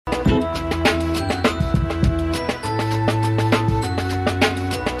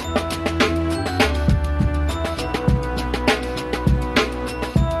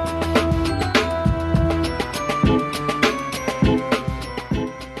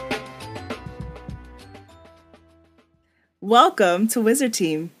Welcome to Wizard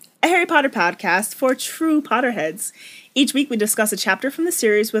Team, a Harry Potter podcast for true Potterheads. Each week we discuss a chapter from the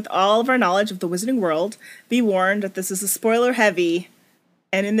series with all of our knowledge of the wizarding world. Be warned that this is a spoiler-heavy,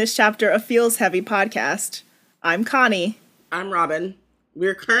 and in this chapter, a feels-heavy podcast. I'm Connie. I'm Robin.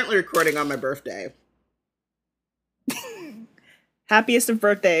 We're currently recording on my birthday. Happiest of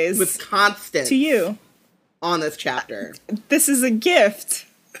birthdays. With Constance. To you. On this chapter. This is a gift.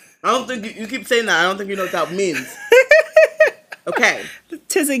 I don't think you keep saying that. I don't think you know what that means. Okay.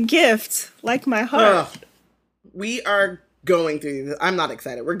 'Tis a gift, like my heart. We are going through these. I'm not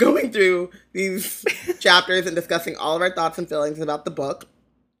excited. We're going through these chapters and discussing all of our thoughts and feelings about the book.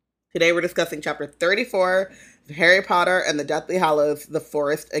 Today we're discussing chapter 34, Harry Potter and the Deathly Hallows, The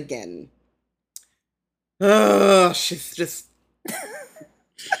Forest Again. She's just...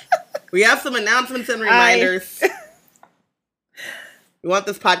 We have some announcements and reminders. We want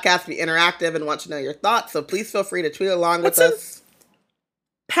this podcast to be interactive and want to know your thoughts, so please feel free to tweet along with us.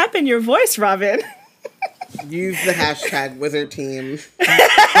 Pep in your voice, Robin. Use the hashtag WizardTeam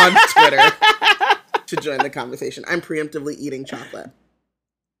on Twitter to join the conversation. I'm preemptively eating chocolate.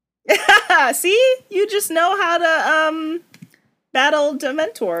 See? You just know how to battle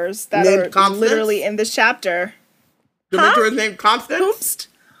Dementors that Named are Constance? literally in this chapter. Dementor is named Constance?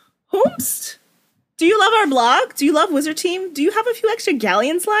 Hoomst? Do you love our blog? Do you love Wizard Team? Do you have a few extra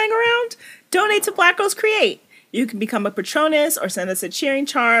galleons lying around? Donate to Black Girls Create. You can become a Patronus or send us a cheering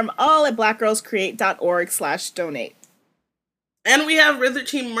charm, all at blackgirlscreate.org/donate. And we have Wizard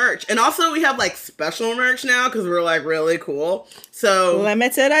Team merch. And also we have like special merch now because we're like really cool. So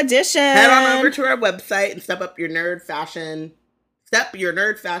limited edition. Head on over to our website and step your nerd fashion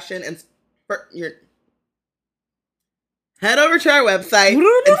and head over to our website and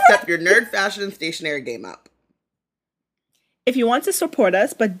step your nerd fashion and stationery game up. If you want to support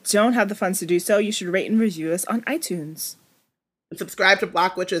us but don't have the funds to do so, you should rate and review us on iTunes. And subscribe to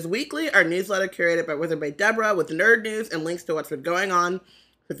Black Witches Weekly, our newsletter curated by Wizard by Deborah with nerd news and links to what's been going on.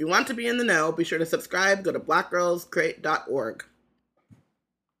 So if you want to be in the know, be sure to subscribe. Go to blackgirlscreate.org.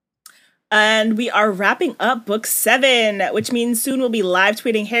 And we are wrapping up book 7, which means soon we'll be live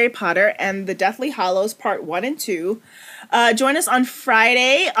tweeting Harry Potter and the Deathly Hallows Part 1 and 2. Join us on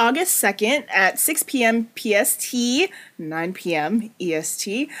Friday, August 2nd at 6 p.m. PST, 9 p.m.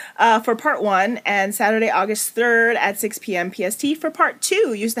 EST for Part 1, and Saturday, August 3rd at 6 p.m. PST for Part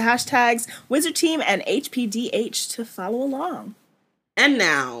 2. Use the hashtags WizardTeam and HPDH to follow along. And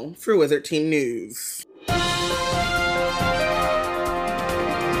now for Wizard Team news.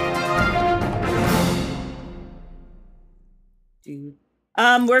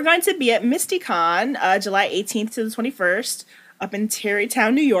 We're going to be at MistyCon, July 18th to the 21st, up in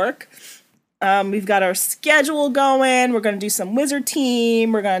Tarrytown, New York. We've got our schedule going. We're going to do some Wizard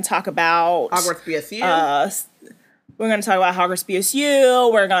Team. We're going to talk about Hogwarts BSU. We're going to talk about Hogwarts BSU.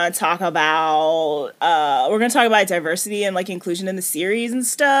 We're going to talk about diversity and like inclusion in the series and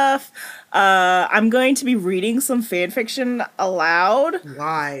stuff. I'm going to be reading some fan fiction aloud.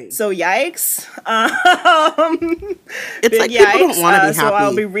 Why? So yikes. It's like yikes. People don't want to be happy. So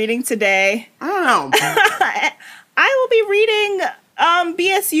I'll be reading today. I don't know. I will be reading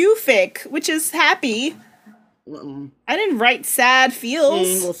BSU fic, which is happy. I didn't write sad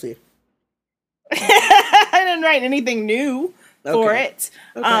feels. We'll see. I didn't write anything new for it.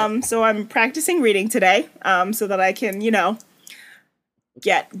 Okay. So I'm practicing reading today, so that I can,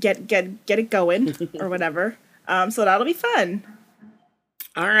 get it going or whatever. So that'll be fun.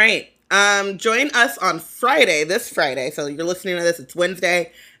 All right. Join us on Friday, this Friday. So you're listening to this, it's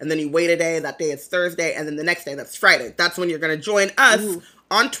Wednesday, and then you wait a day, that day is Thursday, and then the next day, that's Friday. That's when you're going to join us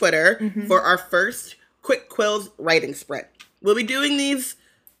on Twitter for our first Quick Quills writing sprint. We'll be doing these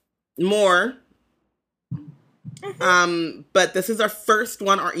more. But this is our first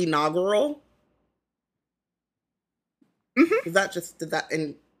one, our inaugural. Is that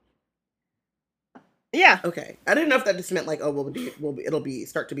Yeah. Okay. I didn't know if that just meant like, it'll be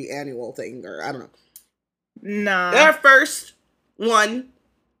start to be annual thing, or I don't know. Nah. Our first one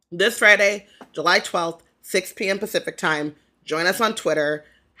this Friday, July 12th, 6 p.m. Pacific time. Join us on Twitter,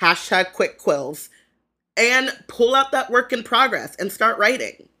 hashtag Quick Quills, and pull out that work in progress and start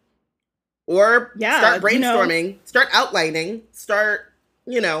writing. Or start brainstorming, start outlining,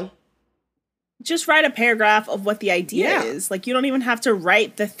 just write a paragraph of what the idea is. Like, you don't even have to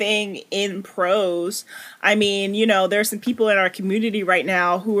write the thing in prose. I mean, there's some people in our community right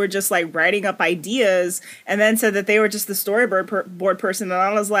now who are just like writing up ideas and then said that they were just the storyboard board person. And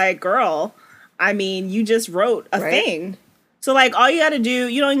I was like, girl, I mean, you just wrote a thing. So like all you got to do,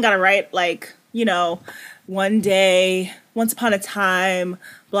 you don't even got to write like, one day, once upon a time,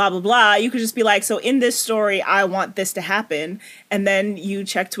 blah, blah, blah. You could just be like, so in this story, I want this to happen. And then you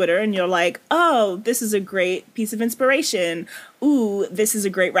check Twitter and you're like, oh, this is a great piece of inspiration. Ooh, this is a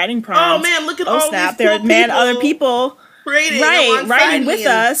great writing prompt. Oh man, look at all snap. these cool There are people other people writing with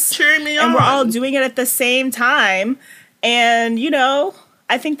us. Cheering me on. And we're all doing it at the same time. And, you know,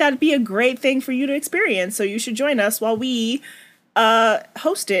 I think that'd be a great thing for you to experience. So you should join us while we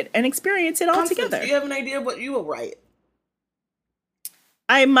host it and experience it all together. Do you have an idea of what you will write?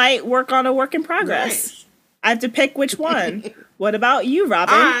 I might work on a work in progress. Nice. I have to pick which one. What about you,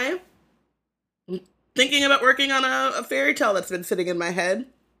 Robin? I'm thinking about working on a fairy tale that's been sitting in my head.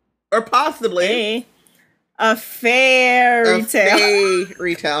 Or possibly a fairy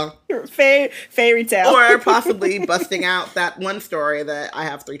tale. Fairy tale. Or possibly busting out that one story that I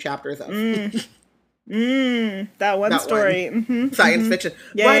have 3 chapters of. That one story. Mm-hmm, science fiction.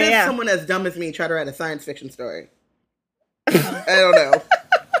 Why did someone as dumb as me try to write a science fiction story? I don't know.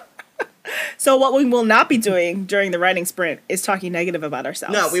 So what we will not be doing during the writing sprint is talking negative about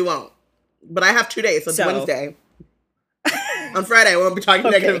ourselves. No, we won't. But I have 2 days, so it's Wednesday. On Friday, I won't be talking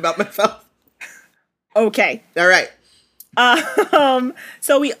negative about myself. Okay. All right.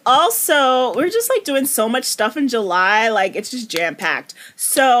 So we're just like doing so much stuff in July, like it's just jam-packed.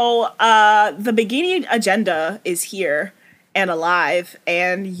 So the Bikini Agenda is here and alive,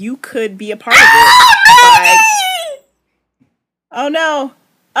 and you could be a part of it. Oh no.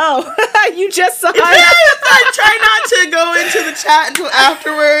 Oh, you just saw it. I try not to go into the chat until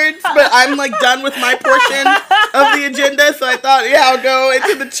afterwards, but I'm like done with my portion of the agenda, so I thought, yeah, I'll go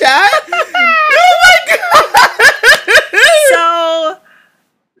into the chat. Oh my god! So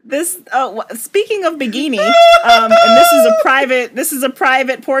this, speaking of bikini, and this is a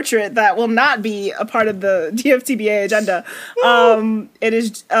private portrait that will not be a part of the DFTBA agenda. It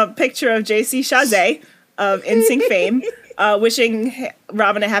is a picture of JC Chasez of NSYNC fame. Wishing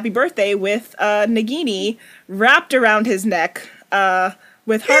Robin a happy birthday with Nagini wrapped around his neck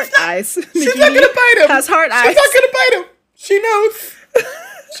with heart eyes. She's not gonna bite him. Has heart eyes. She's not gonna bite him. She knows.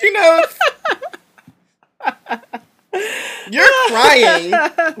 She knows. You're crying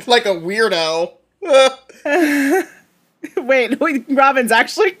like a weirdo. Wait, Robin's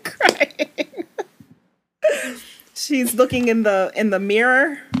actually crying. She's looking in the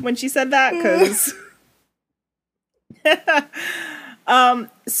mirror when she said that, because.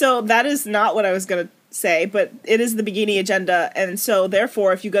 So that is not what I was going to say, but it is the Bikini Agenda. And so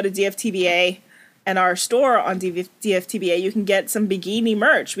therefore, if you go to DFTBA and our store on DFTBA, you can get some bikini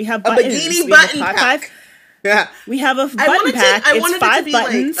merch. We have buttons. A bikini button pack. Yeah. We have a button pack. It's 5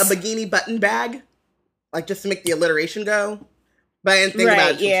 buttons. Like a bikini button bag. Like just to make the alliteration go. But I didn't think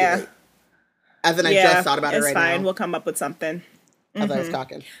about it. Yeah. As in I just thought about it right now. It's fine. We'll come up with something. As I was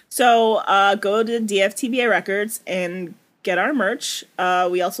talking. So go to DFTBA Records and get our merch.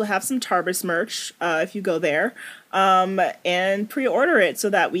 We also have some Tarbis merch if you go there. And pre-order it so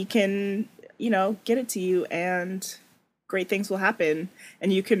that we can, get it to you and great things will happen.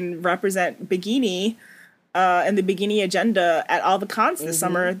 And you can represent Bikini and the Bikini Agenda at all the cons this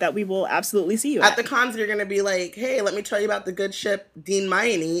summer that we will absolutely see you at. At the cons, you're going to be like, hey, let me tell you about the good ship Dean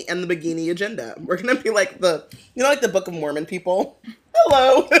Mayani and the Bikini Agenda. We're going to be like like the Book of Mormon people.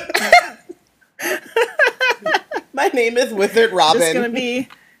 Hello. My name is Wizard Robin. It's going to be,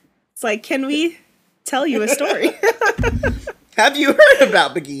 it's like, can we tell you a story? Have you heard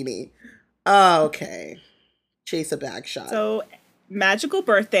about Bikini? Oh, okay. Chase a bag shot. So, magical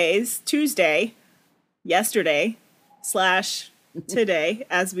birthdays, Tuesday, yesterday / today,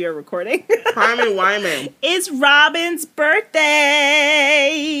 as we are recording. Carmen Wyman. Is Robin's birthday.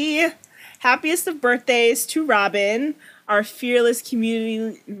 Happiest of birthdays to Robin, our fearless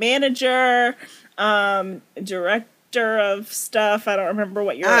community manager, director of stuff. I don't remember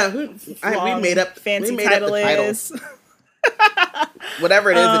what your we made up fancy title is. Whatever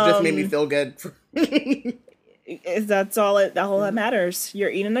it is, it just made me feel good. That's all that matters. You're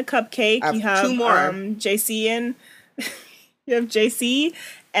eating a cupcake. You have 2 more. JC and you have JC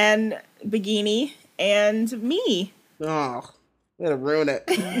and Bikini and me. Oh, I'm gonna ruin it.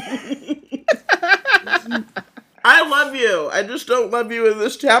 I love you. I just don't love you in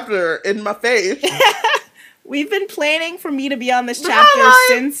this chapter in my face. We've been planning for me to be on this chapter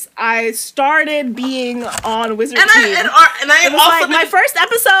since I started being on Wizard Team. My first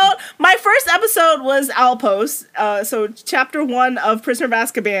episode was Outpost, so chapter 1 of Prisoner of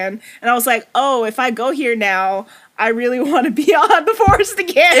Azkaban, and I was like, oh, if I go here now, I really want to be on the Forest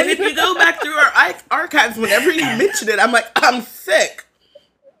again. And if you go back through our archives, whenever you mention it, I'm like, I'm sick.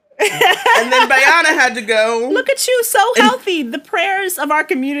 And then Bayana had to go. Look at you, so healthy. The prayers of our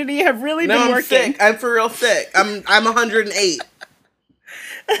community have really been working. Sick. I'm for real sick. I'm 108.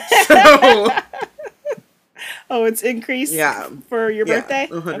 So. Oh, it's increased for your birthday?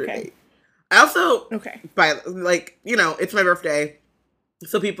 108. Okay. I also, it's my birthday.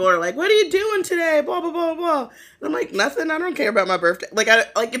 So people are like, what are you doing today? Blah, blah, blah, blah. And I'm like, nothing. I don't care about my birthday. Like,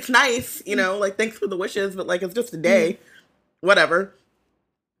 it's nice, thanks for the wishes, but, it's just a day. Whatever.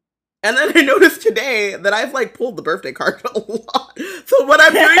 And then I noticed today that I've, pulled the birthday card a lot. So what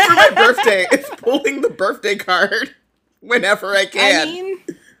I'm doing for my birthday is pulling the birthday card whenever I can. I mean,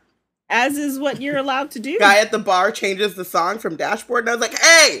 as is what you're allowed to do. Guy at the bar changes the song from Dashboard, and I was like,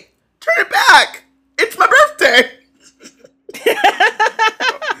 hey, turn it back. It's my birthday.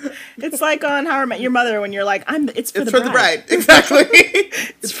 It's like on How I Met Your Mother when you're like, it's for the bride. Exactly.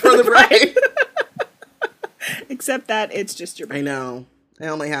 It's for the bride. Except that it's just your birthday. I know. I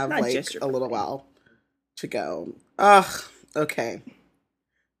only have a little while to go. Ugh. Okay.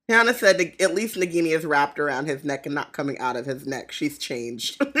 Hannah said at least Nagini is wrapped around his neck and not coming out of his neck. She's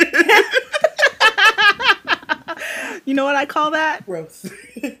changed. You know what I call that? Growth.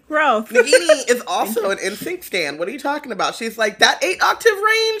 Nagini is also an NSYNC stan. What are you talking about? She's like, that 8-octave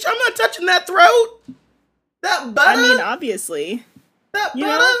range? I'm not touching that throat. That butter? I mean, obviously. That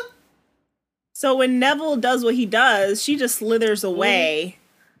butter? So when Neville does what he does, she just slithers away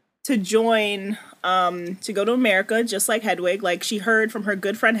to join, to go to America, just like Hedwig. Like, she heard from her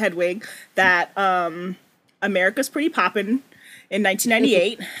good friend Hedwig that America's pretty poppin' in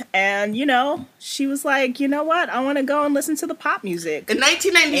 1998. And, she was like, you know what? I want to go and listen to the pop music. In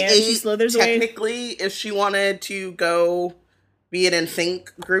 1998, and she slithers technically, if she wanted to go be an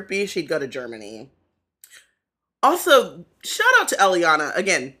NSYNC groupie, she'd go to Germany. Also, shout out to Eliana.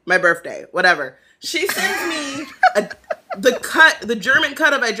 Again, my birthday, whatever. She sends me the German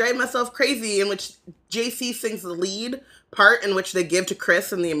cut of I Drive Myself Crazy, in which JC sings the lead part, in which they give to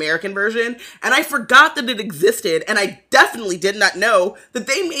Chris in the American version. And I forgot that it existed, and I definitely did not know that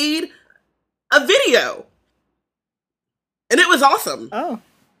they made a video. And it was awesome. Oh.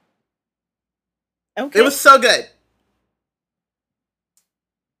 Okay. It was so good.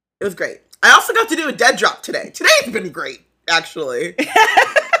 It was great. I also got to do a dead drop today. Today's been great, actually.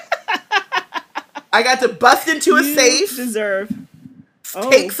 I got to bust into a safe.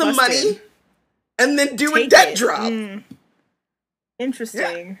 Take some money. And then do a dead drop.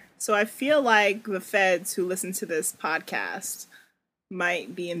 Interesting. Yeah. So I feel like the feds who listen to this podcast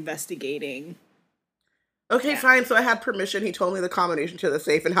might be investigating. Okay, fine. So I had permission. He told me the combination to the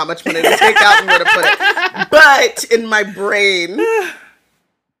safe and how much money to take out and where to put it. But in my brain...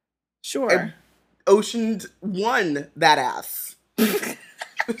 Sure. I Oceaned one that ass.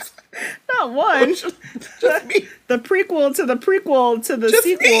 Not one. Just me. The prequel to the prequel to the just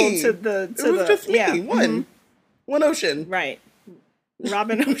sequel me. to the it was just me. Yeah. One. One Ocean. Right.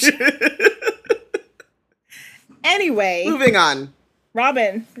 Robin Ocean. Anyway. Moving on.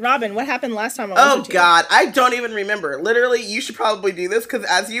 Robin, what happened last time? Oh God, I don't even remember. Literally, you should probably do this because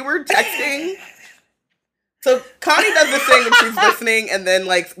as you were texting. So Connie does this thing when she's listening, and then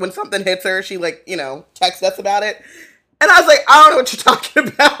when something hits her, she texts us about it. And I was like, I don't know what you're talking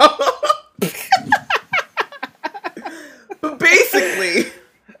about. But basically,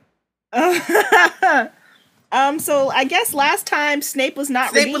 so I guess last time Snape was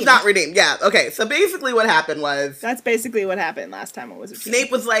not redeemed. Snape was not redeemed. Yeah. Okay. So basically, what happened was that's basically what happened last time. It was redeemed.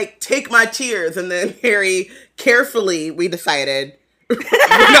 Snape was like, "Take my tears," and then Harry carefully, we decided,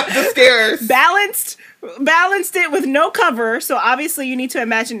 went up the stairs, balanced it with no cover. So obviously you need to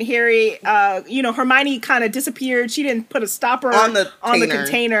imagine Harry, Hermione kind of disappeared. She didn't put a stopper on the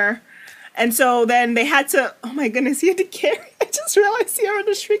container. And so then they had to, oh my goodness, he had to carry, I just realized he had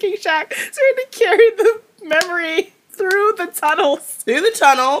a Shrieking Shack. So he had to carry the memory through the tunnels.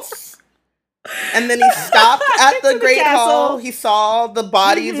 And then he stopped at the Great Hall. He saw the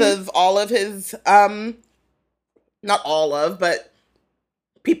bodies of all of his, not all of, but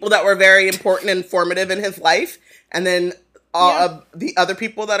people that were very important and formative in his life, and then all of the other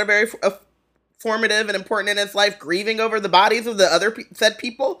people that are very formative and important in his life grieving over the bodies of the other said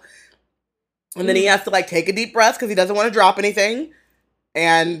people. And then he has to take a deep breath because he doesn't want to drop anything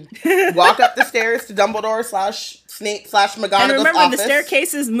and walk up the stairs to Dumbledore / Snape / McGonagall's and remember, office. The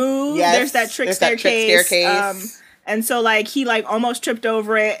staircases move. Yes, there's that trick staircase. And so, he, almost tripped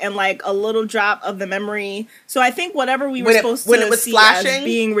over it, and, a little drop of the memory. So I think whatever we were supposed to see flashing, as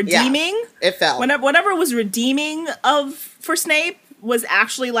being redeeming... Yeah, it fell. Whatever was redeeming for Snape was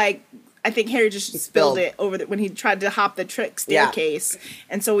actually, I think Harry just spilled it over when he tried to hop the trick staircase. Yeah.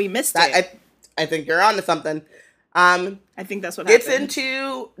 And so we missed it. I think you're onto something. I think that's what gets happened.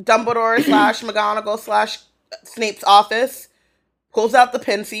 into Dumbledore / McGonagall / Snape's office, pulls out the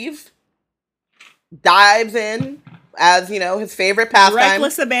pensieve, dives in as, his favorite pastime.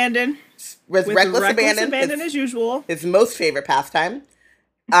 Reckless abandon. With reckless abandon as usual. His most favorite pastime.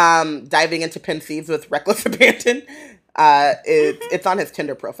 Diving into pensieves with reckless abandon. It's on his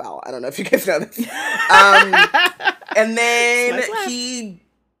Tinder profile. I don't know if you guys know this. And then he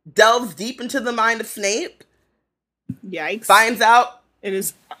delves deep into the mind of Snape. Yikes. Finds out it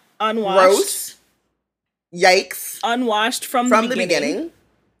is unwashed. Gross. Yikes. Unwashed from the beginning.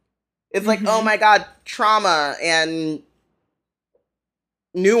 It's like, oh my God, trauma and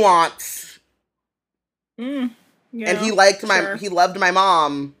nuance. Yeah, and he loved my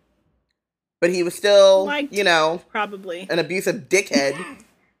mom, but he was still, probably an abusive dickhead.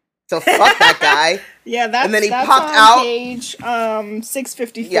 So fuck that guy. Yeah, that's and then he that's popped on out page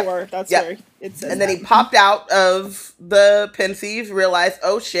 654. That's where it says. And then he popped out of the pensieve, realized,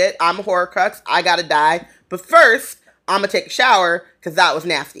 oh shit, I'm a Horcrux, I gotta die. But first, I'm gonna take a shower because that was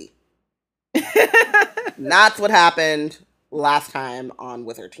nasty. That's what happened last time on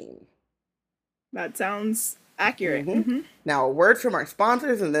Wizarding. That sounds accurate. Now, a word from our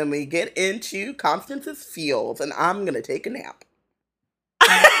sponsors, and then we get into Constance's feels, and I'm gonna take a nap.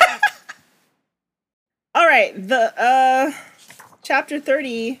 All right, the chapter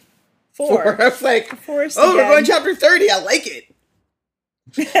 34. I was like, Forest we're again. going chapter 30. I like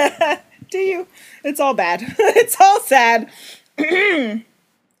it. Do you? It's all bad. It's all sad.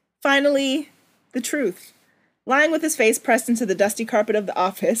 Finally, the truth. Lying with his face pressed into the dusty carpet of the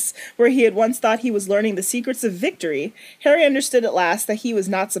office, where he had once thought he was learning the secrets of victory, Harry understood at last that he was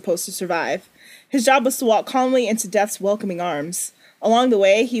not supposed to survive. His job was to walk calmly into death's welcoming arms. Along the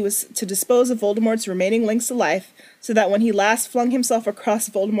way, he was to dispose of Voldemort's remaining links to life, so that when he last flung himself across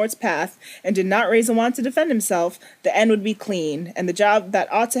Voldemort's path and did not raise a wand to defend himself, the end would be clean, and the job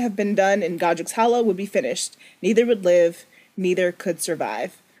that ought to have been done in Godric's Hollow would be finished. Neither would live, neither could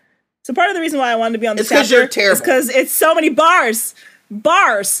survive. So part of the reason why I wanted to be on this chapter is because it's so many bars.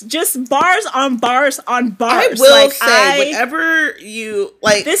 Bars. Just bars on bars on bars. I will say, whenever you,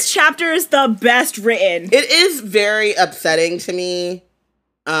 this chapter is the best written. It is very upsetting to me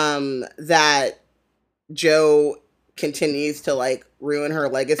that Jo continues to, ruin her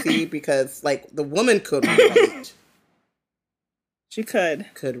legacy because, the woman could write. She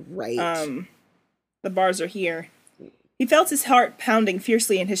could. Could write. The bars are here. He felt his heart pounding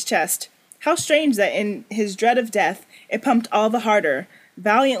fiercely in his chest. How strange that in his dread of death, it pumped all the harder,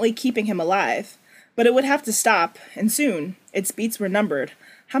 valiantly keeping him alive. But it would have to stop, and soon. Its beats were numbered.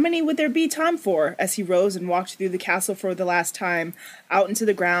 How many would there be time for, as he rose and walked through the castle for the last time, out into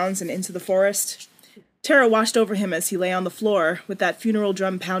the grounds and into the forest? Terror washed over him as he lay on the floor, with that funeral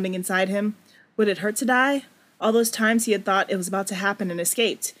drum pounding inside him. Would it hurt to die? All those times he had thought it was about to happen and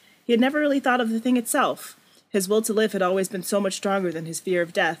escaped. He had never really thought of the thing itself. His will to live had always been so much stronger than his fear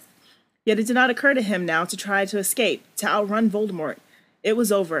of death. Yet it did not occur to him now to try to escape, to outrun Voldemort. It was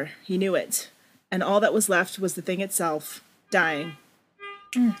over, he knew it. And all that was left was the thing itself, dying.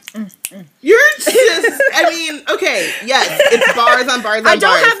 You're just, okay, yes, it's bars on bars on bars. I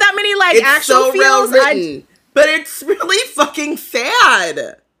don't have that many, it's actual so feels. Well written, but it's really fucking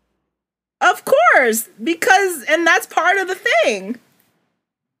sad. Of course, and that's part of the thing.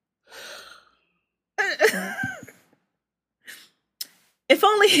 If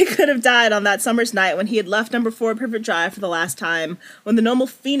only he could have died on that summer's night when he had left Number 4 Privet Drive for the last time, when the noble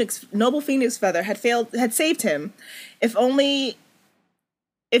phoenix feather had saved him. If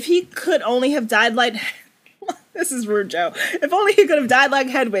he could only have died like this is rude, Jo. If only he could have died like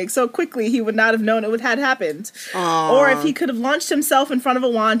Hedwig so quickly he would not have known it had happened. Aww. Or if he could have launched himself in front of a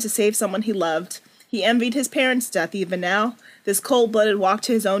wand to save someone he loved. He envied his parents' death even now. This cold-blooded walk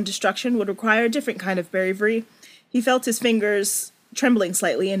to his own destruction would require a different kind of bravery. He felt his fingers trembling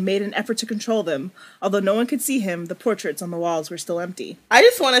slightly and made an effort to control them. Although no one could see him, the portraits on the walls were still empty. I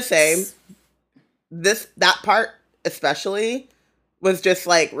just want to say, that part especially was just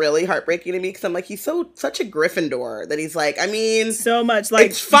really heartbreaking to me because I'm he's such a Gryffindor that he's so much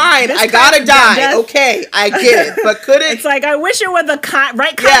it's fine. I gotta die. Okay, I get it, but could it? It's I wish it were the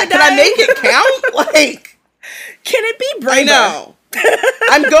right kind of dying. Can I make it count? Can it be braver? I know.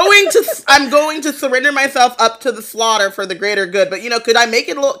 I'm going to surrender myself up to the slaughter for the greater good. But could I make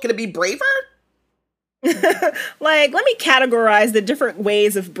it could it be braver? Let me categorize the different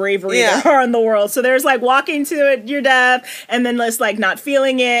ways of bravery there are in the world. So there's walking to your death, and then just not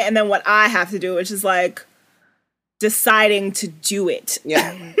feeling it, and then what I have to do, which is deciding to do it.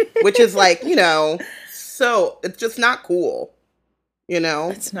 Yeah. Which is so it's just not cool.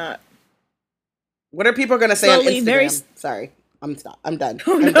 It's not. What are people gonna say Slowly, on Instagram? Sorry, I'm done. Oh I'm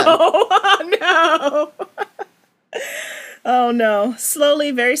no! done. Oh no! Oh no.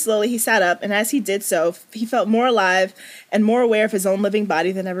 Slowly, very slowly, he sat up, and as he did so, he felt more alive and more aware of his own living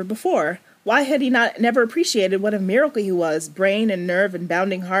body than ever before. Why had he never appreciated what a miracle he was? Brain and nerve and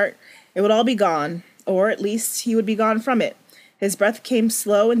bounding heart. It would all be gone, or at least he would be gone from it. His breath came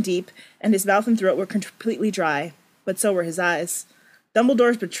slow and deep, and his mouth and throat were completely dry. But so were his eyes.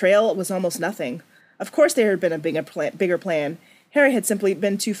 Dumbledore's betrayal was almost nothing. Of course there had been a bigger plan. Harry had simply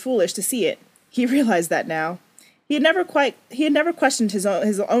been too foolish to see it. He realized that now. He had never questioned his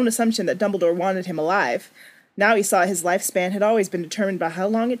own assumption that Dumbledore wanted him alive. Now he saw his lifespan had always been determined by how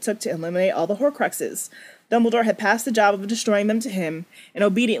long it took to eliminate all the Horcruxes. Dumbledore had passed the job of destroying them to him, and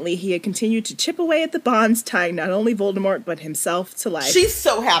obediently he had continued to chip away at the bonds tying not only Voldemort but himself to life. She's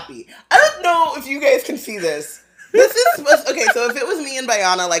so happy. I don't know if you guys can see this. This is okay, so if it was me and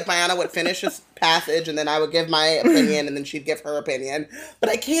Bayana, like Bayana would finish this passage and then I would give my opinion and then she'd give her opinion. But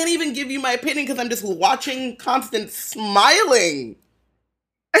I can't even give you my opinion because I'm just watching Constance smiling.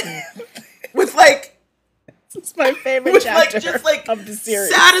 With like... It's my favorite chapter of the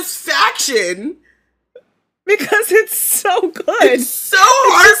series. Satisfaction. Because it's so good. It's so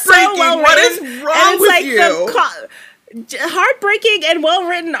heartbreaking. So what is wrong with you? Heartbreaking and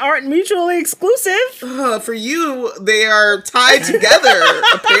well-written aren't mutually exclusive. For you, they are tied together,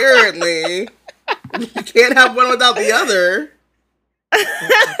 apparently. You can't have one without the other.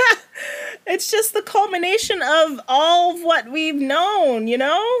 It's just the culmination of all of what we've known, you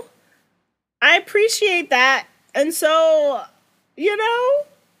know? I appreciate that. And so, you know,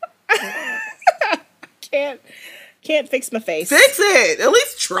 can't fix my face. Fix it. At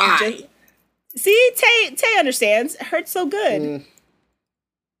least try. See, Tay understands. It hurts so good. At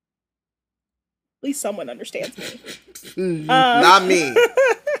least someone understands me. Not me.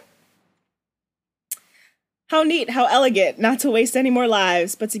 How neat, how elegant, not to waste any more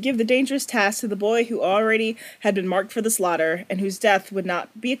lives, but to give the dangerous task to the boy who already had been marked for the slaughter, and whose death would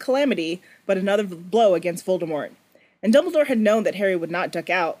not be a calamity, but another blow against Voldemort. And Dumbledore had known that Harry would not duck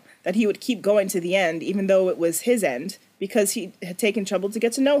out, that he would keep going to the end, even though it was his end, because he had taken trouble to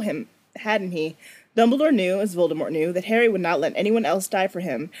get to know him, hadn't he? Dumbledore knew, as Voldemort knew, that Harry would not let anyone else die for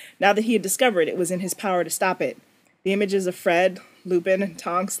him, now that he had discovered it was in his power to stop it. The images of Fred, Lupin, and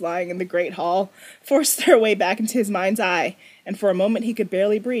Tonks lying in the Great Hall forced their way back into his mind's eye, and for a moment he could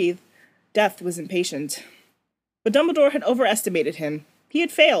barely breathe. Death was impatient. But Dumbledore had overestimated him. He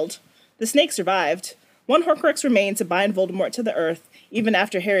had failed. The snake survived. One Horcrux remained to bind Voldemort to the earth, even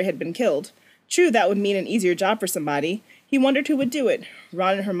after Harry had been killed. True, that would mean an easier job for somebody. He wondered who would do it.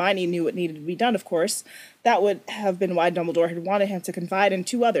 Ron and Hermione knew what needed to be done, of course. That would have been why Dumbledore had wanted him to confide in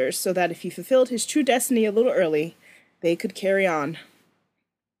two others, so that if he fulfilled his true destiny a little early, they could carry on.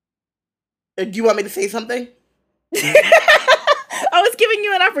 Do you want me to say something? I was giving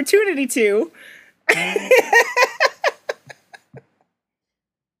you an opportunity to.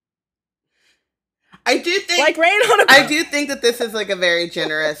 I do think, like rain on a... I do think that this is like a very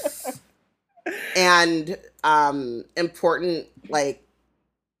generous and important like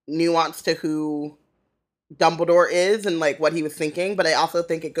nuance to who Dumbledore is and like what he was thinking, but I also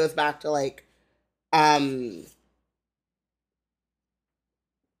think it goes back to like I've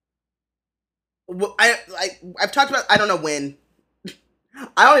talked about, I don't know when.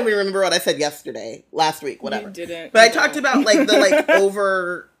 I don't even remember what I said yesterday, last week, whatever. You didn't. But I talked about like the like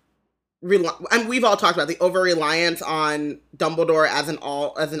we've all talked about the over reliance on Dumbledore as an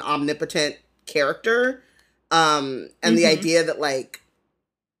omnipotent character, and the idea that like,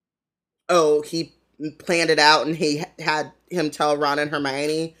 oh, he planned it out and he had him tell Ron and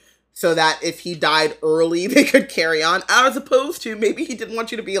Hermione so that if he died early, they could carry on, as opposed to maybe he didn't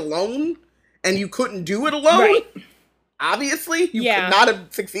want you to be alone and you couldn't do it alone. Right. Obviously, you could not have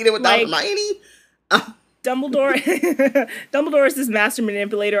succeeded without Hermione. Dumbledore is this master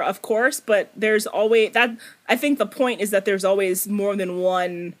manipulator, of course, but there's always that. I think the point is that there's always more than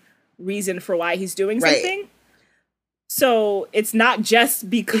one reason for why he's doing something. Right. So it's not just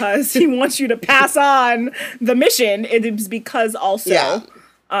because he wants you to pass on the mission. It is because also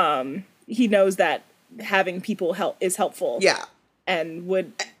he knows that having people help is helpful. Yeah, and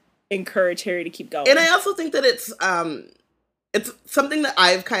would encourage Harry to keep going. And I also think that it's something that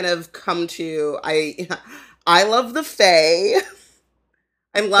I've kind of come to. I love the Fae.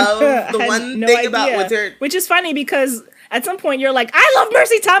 I love the one thing about Wizard. Which is funny because at some point you're like, I love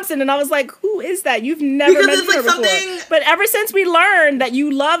Mercy Thompson. And I was like, who is that? You've never met her before. But ever since we learned that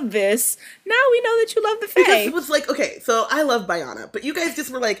you love this, now we know that you love the Fae. Because it was like, okay, so I love Bayana, but you guys just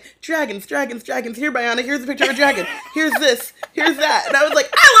were like, dragons, dragons, dragons. Here, Bayana, here's a picture of a dragon. Here's this, here's that. And I was like,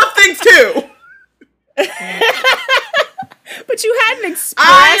 I love things too.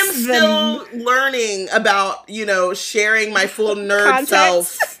 still learning about, you know, sharing my full nerd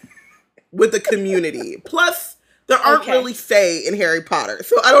self with the community. Plus, there aren't really Fae in Harry Potter,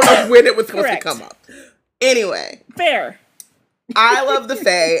 so I don't know when it was supposed to come up. Anyway. Fair. I love the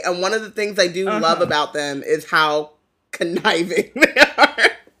Fae, and one of the things I do love about them is how conniving they are.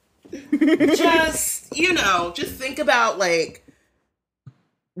 Just, you know, just think about, like,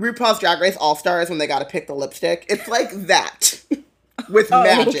 RuPaul's Drag Race All-Stars when they got to pick the lipstick. It's like that with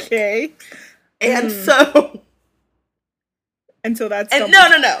magic. Okay. And so... And so that's... And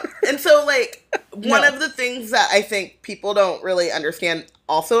no. And so, like, one of the things that I think people don't really understand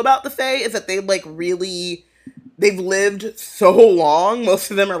also about the Fae is that they, like, really... They've lived so long. Most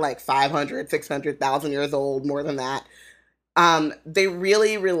of them are, like, 500, 600,000 years old, more than that. They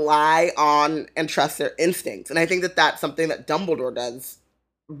really rely on and trust their instincts. And I think that that's something that Dumbledore does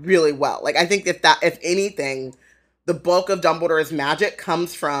really well. Like, I think if anything, the bulk of Dumbledore's magic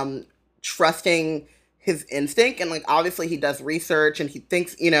comes from trusting his instinct. And, like, obviously he does research and he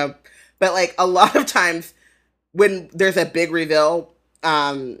thinks, you know, but, like, a lot of times when there's a big reveal,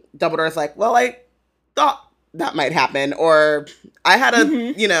 Dumbledore's like, well, I thought that might happen. Or I had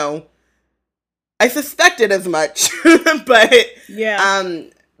a, you know, I suspected as much, but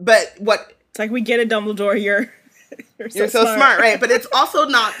but what? It's like, we get it, Dumbledore. You're so smart, right? But it's also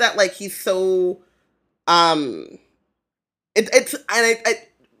not that, like, he's so I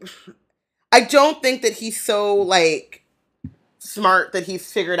don't think that he's so, like, smart that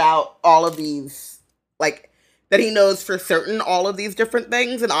he's figured out all of these, like, that he knows for certain all of these different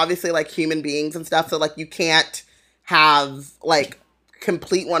things, and obviously, like, human beings and stuff. So, like, you can't have, like,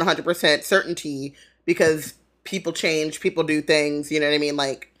 complete 100% certainty because people change, people do things, you know what I mean?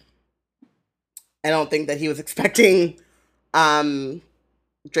 Like, I don't think that he was expecting Draco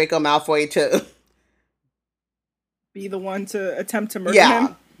Malfoy to be the one to attempt to murder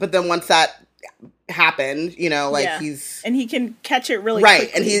him. But then once that happened, you know, like, he's... And he can catch it really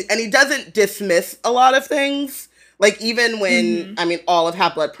quickly. And he doesn't dismiss a lot of things. Like, even when, I mean, all of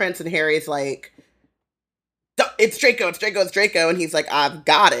Half-Blood Prince and Harry's like, it's Draco, and he's like, I've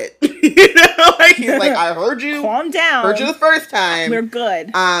got it. You know, like, he's like, I heard you. Calm down. Heard you the first time. We're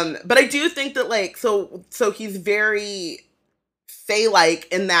good. But I do think that, like, so he's very Fae-like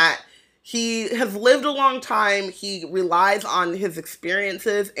in that he has lived a long time. He relies on his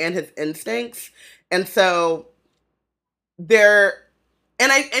experiences and his instincts. And so he's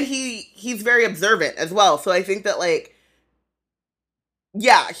very observant as well. So I think that, like,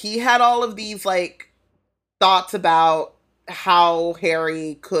 yeah, he had all of these, like, thoughts about how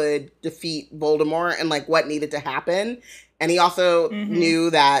Harry could defeat Voldemort and, like, what needed to happen. And he also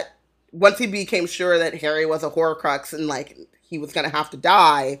knew that once he became sure that Harry was a Horcrux and, like, he was going to have to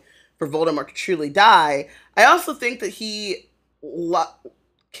die for Voldemort to truly die, I also think that he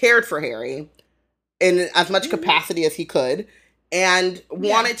cared for Harry in as much capacity as he could and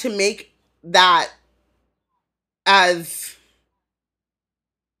wanted to make that as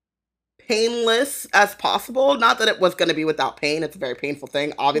painless as possible. Not that it was going to be without pain. It's a very painful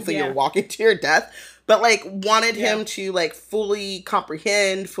thing. Obviously, you're walking to your death. But, like, wanted him to, like, fully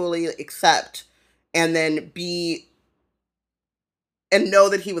comprehend, fully accept, and then be... and know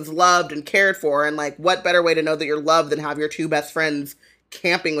that he was loved and cared for. And, like, what better way to know that you're loved than have your two best friends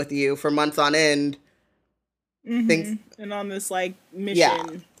camping with you for months on end. And on this, like,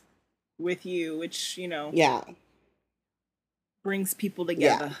 mission with you, which, you know, brings people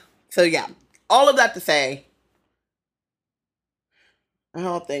together. So, all of that to say, I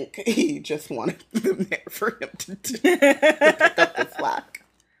don't think he just wanted them there for him to pick up the slack.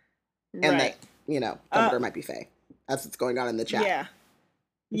 And that, you know, Dumbledore might be Fae. That's what's going on in the chat.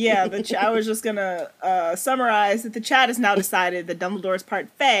 Yeah, I was just gonna summarize that the chat has now decided that Dumbledore is part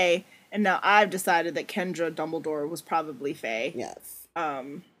Fae, and now I've decided that Kendra Dumbledore was probably Fae. Yes.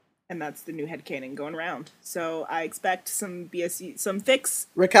 And that's the new headcanon going around. So I expect some some fics.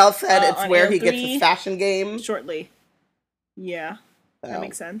 Raquel said it's where he gets his fashion game. Shortly. Yeah. That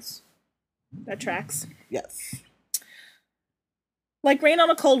makes sense. That tracks. Yes. Like rain on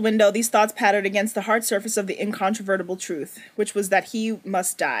a cold window, these thoughts pattered against the hard surface of the incontrovertible truth, which was that he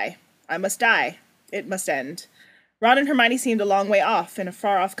must die. I must die. It must end. Ron and Hermione seemed a long way off, in a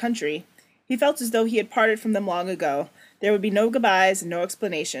far-off country. He felt as though he had parted from them long ago. There would be no goodbyes and no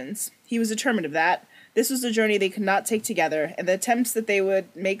explanations. He was determined of that. This was a journey they could not take together, and the attempts that they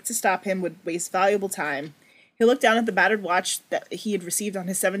would make to stop him would waste valuable time. He looked down at the battered watch that he had received on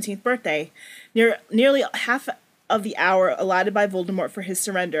his 17th birthday. Nearly half of the hour allotted by Voldemort for his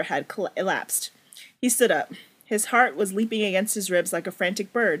surrender had elapsed. He stood up. His heart was leaping against his ribs like a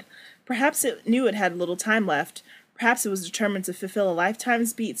frantic bird. Perhaps it knew it had little time left. Perhaps it was determined to fulfill a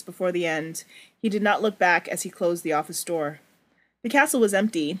lifetime's beats before the end. He did not look back as he closed the office door. The castle was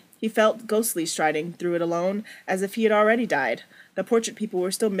empty. He felt ghostly striding through it alone, as if he had already died. The portrait people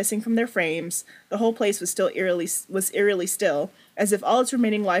were still missing from their frames. The whole place was eerily still, as if all its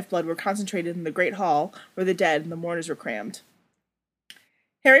remaining lifeblood were concentrated in the great hall where the dead and the mourners were crammed.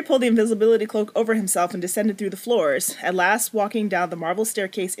 Harry pulled the invisibility cloak over himself and descended through the floors, at last walking down the marble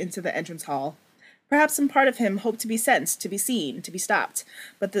staircase into the entrance hall. Perhaps some part of him hoped to be sensed, to be seen, to be stopped,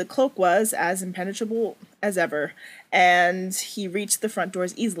 but the cloak was as impenetrable as ever, and he reached the front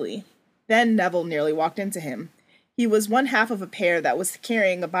doors easily. Then Neville nearly walked into him. He was one half of a pair that was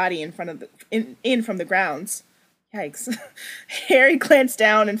carrying a body in from the grounds. Yikes. Harry glanced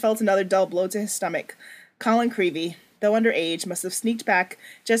down and felt another dull blow to his stomach. Colin Creevey, though underage, must have sneaked back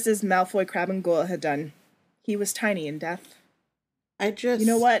just as Malfoy, Crabbe, and Goyle had done. He was tiny in death. You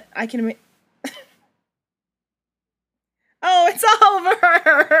know what? I can... Oh, it's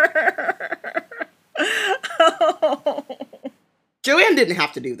Oliver! Oh. Joanne didn't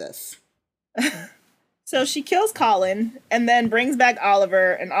have to do this. So she kills Colin and then brings back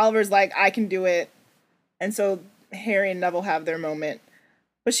Oliver, and Oliver's like, I can do it. And so Harry and Neville have their moment.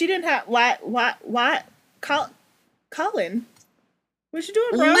 But she didn't have... What? Colin? What you doing,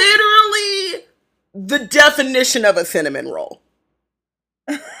 bro? Literally the definition of a cinnamon roll.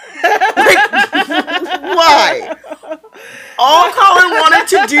 Like, why? All Colin wanted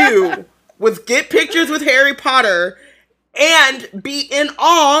to do was get pictures with Harry Potter and be in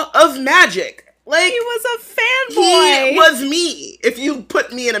awe of magic. Like, he was a fanboy. He was me. If you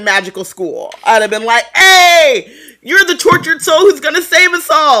put me in a magical school, I'd have been like, hey, you're the tortured soul who's gonna save us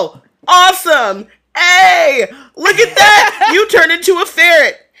all. Awesome. Hey, look at that. You turned into a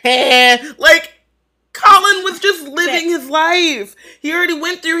ferret. Like, Colin was just living his life. He already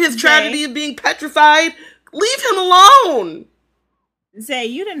went through his tragedy of being petrified. Leave him alone. Zay,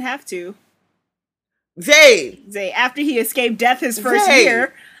 you didn't have to. Zay, after he escaped death his first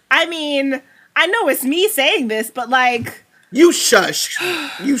year. I mean, I know it's me saying this, but like... You shush.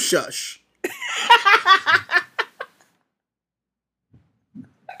 You shush.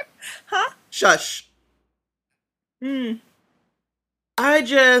 Huh? Shush. I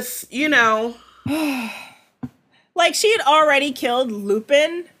just, like, she had already killed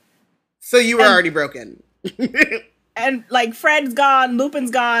Lupin. So you were already broken. And, like, Fred's gone,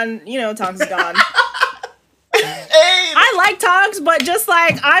 Lupin's gone, Tonks is gone. Hey, I like Tonks, but just,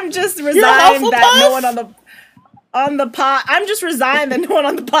 like, I'm just resigned that no one on the pod... I'm just resigned that no one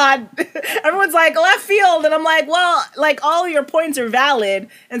on the pod... Everyone's like, left field, and I'm like, well, like, all your points are valid,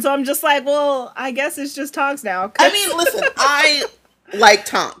 and so I'm just like, well, I guess it's just Tonks now. I mean, listen, I like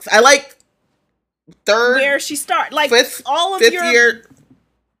Tonks. I like third... Where she started. Like, fifth year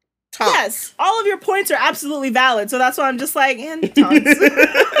Tonks. Yes, all of your points are absolutely valid, so that's why I'm just like, and Tonks.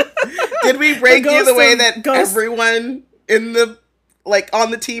 Did we break you the way that everyone in the, like,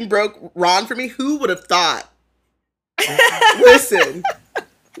 on the team broke Ron for me? Who would have thought? Listen,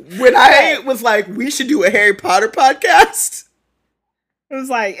 when I was like, we should do a Harry Potter podcast, it was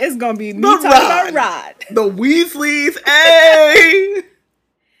like, it's gonna be me talking about Ron. The Weasleys, hey!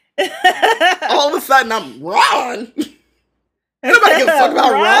 All of a sudden, I'm Ron. Nobody gives a fuck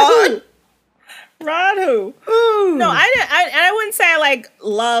about Ron. Ron who? Ooh. No, I wouldn't say I, like,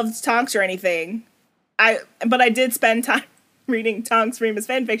 loved Tonks or anything. But I did spend time reading Tonks Remus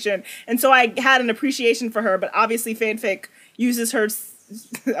fanfiction, and so I had an appreciation for her, but obviously fanfic uses her...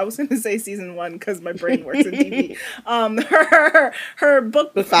 I was going to say season 1 because my brain works in TV. Her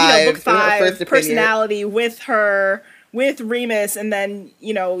book five personality with Remus, and then,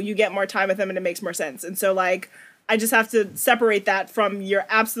 you get more time with him and it makes more sense. And so, like, I just have to separate that from your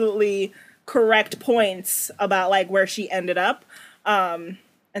absolutely correct points about, like, where she ended up.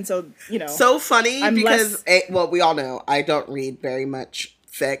 And so, So funny because, we all know I don't read very much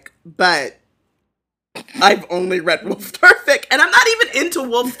fic, but I've only read Wolfstar fic, and I'm not even into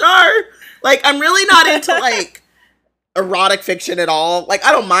Wolfstar. Like, I'm really not into, like, erotic fiction at all. Like,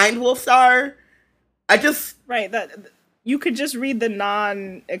 I don't mind Wolfstar. I just... Right, that... You could just read the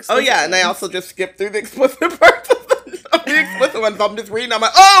non-explicit. Oh, yeah, and I also just skip through the explicit parts of the explicit ones. I'm just reading, I'm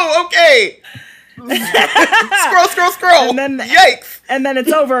like, oh, okay! Scroll. And then, yikes. And then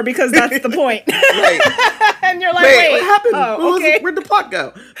it's over because that's the point. Right. And you're like, wait, what happened? Oh, okay. Where'd the plot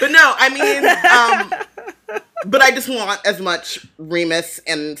go? But no, I mean, but I just want as much Remus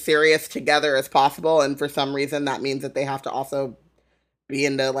and Sirius together as possible, and for some reason that means that they have to also be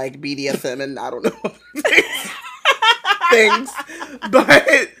into, like, BDSM and I don't know things. But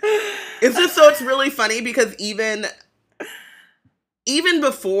it's just so it's really funny because even even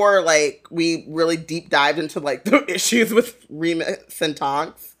before like we really deep dived into like the issues with Remus and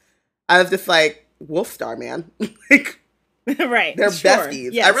Tonks, I was just like, Wolfstar, man. Like, right. they're sure.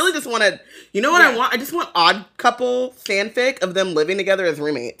 besties. Yes. I really just wanted, you know what I want? I just want Odd Couple fanfic of them living together as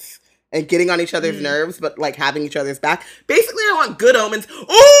roommates and getting on each other's nerves, but like having each other's back. Basically, I want Good Omens.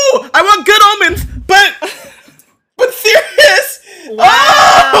 Oh, I want Good Omens, but serious. Wow.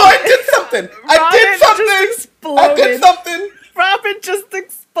 Oh, I did something. I did something. Robin just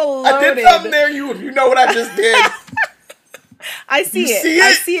exploded. I did something there. You know what I just did. I see it.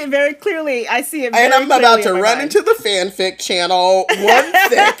 I see it very clearly. I see it very And I'm clearly about to in my run mind. into the fanfic channel. 1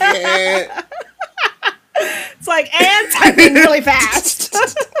 second. It's like, and typing really fast.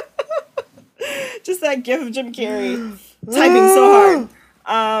 Just that gif of Jim Carrey typing so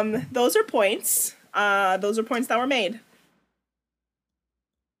hard. Those are points. Those are points that were made.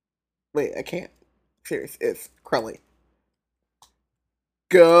 Wait, I can't. Serious. It's Crowley.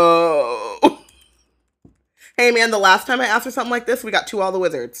 Go. Hey, man, the last time I asked for something like this, we got to all the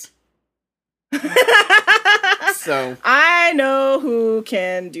wizards. So. I know who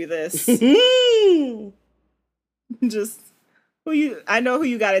can do this. Just I know who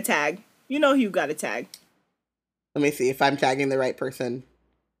you gotta tag. You know who you gotta tag. Let me see if I'm tagging the right person.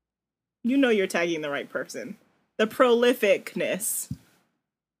 You know you're tagging the right person. The prolificness.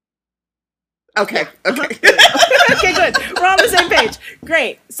 Okay. Yeah. Okay. Okay, good. We're on the same page.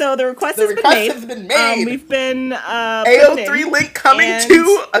 Great. So the request has been made. We've been AO3 link coming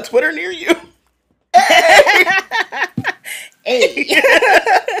to a Twitter near you. Hey.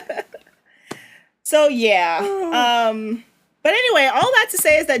 So yeah. But anyway, all that to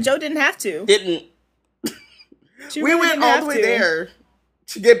say is that Joe didn't have to. Didn't. She we really went didn't all have the way to. there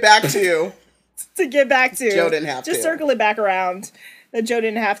to get back to. To get back to. Joe didn't have to. Just circle it back around. That Joe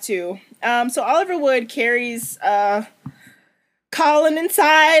didn't have to. So Oliver Wood carries Colin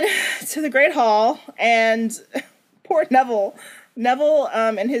inside to the Great Hall, and poor Neville. Neville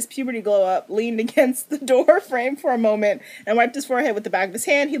and his puberty glow up leaned against the door frame for a moment and wiped his forehead with the back of his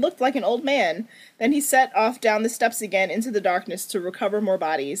hand. He looked like an old man. Then he set off down the steps again into the darkness to recover more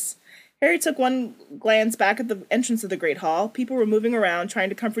bodies. Harry took one glance back at the entrance of the Great Hall. People were moving around, trying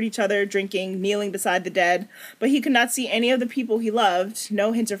to comfort each other, drinking, kneeling beside the dead, but he could not see any of the people he loved.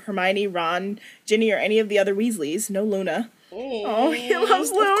 No hint of Hermione, Ron, Ginny, or any of the other Weasleys. No Luna. Oh, he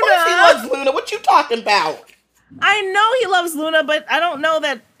loves Luna. Of course he loves Luna. What you talking about? I know he loves Luna, but I don't know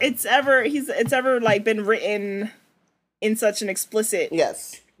that it's ever like been written in such an explicit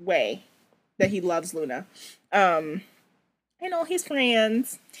way that he loves Luna. I know he's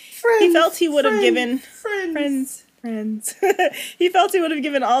friends. He felt he would have given friends. He felt he would have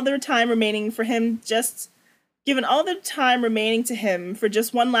given all the time remaining to him for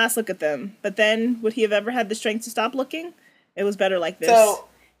just one last look at them. But then, would he have ever had the strength to stop looking? It was better like this. So,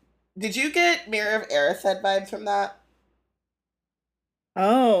 did you get Mirror of Erised vibes from that?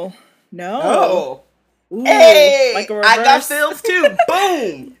 Oh, no. Oh. Ooh, hey, like a reverse. I got feels too.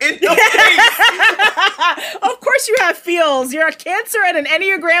 Boom! In your face. Of course you have feels. You're a Cancer and an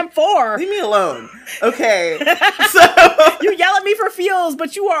Enneagram 4. Leave me alone. Okay. So you yell at me for feels,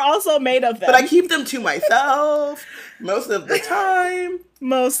 but you are also made of them. But I keep them to myself most of the time.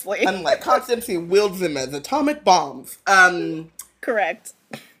 Mostly. Unlike Constance, who wields them as atomic bombs. Correct.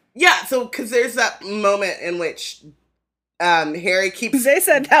 Yeah, so because there's that moment in which Harry keeps... They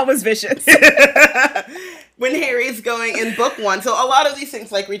said that was vicious. When Harry's going in book 1. So a lot of these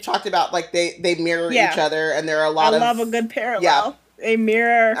things, like we talked about, like they mirror each other, and there are a lot of... I love a good parallel. Yeah. They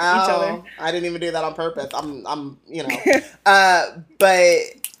mirror each other. I didn't even do that on purpose. I'm you know. But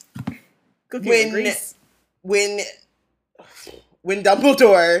when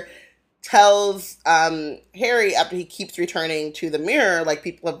Dumbledore tells Harry, after he keeps returning to the mirror, like,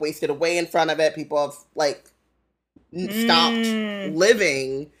 people have wasted away in front of it, people have like stopped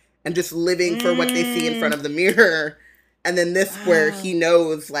living and just living for what they see in front of the mirror, and then this where he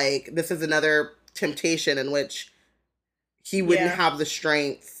knows, like, this is another temptation in which he wouldn't have the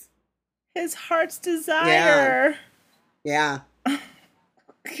strength. His heart's desire. Yeah.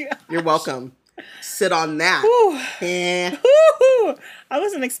 You're welcome. Sit on that. Yeah. I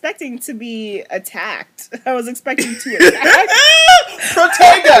wasn't expecting to be attacked. I was expecting to attack.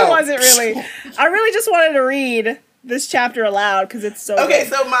 Protego! I wasn't really. I really just wanted to read this chapter aloud because it's so okay,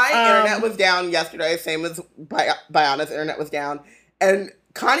 good. So my internet was down yesterday, same as Bayana's internet was down. And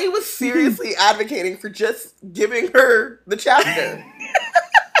Connie was seriously advocating for just giving her the chapter.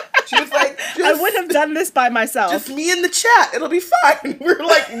 She was like, I would have done this by myself. Just me in the chat. It'll be fine. We're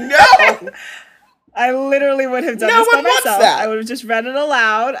like, no. I literally would have done this by myself. I would have just read it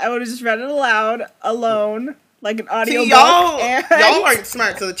aloud. I would have just read it aloud alone like an audio See, book. y'all aren't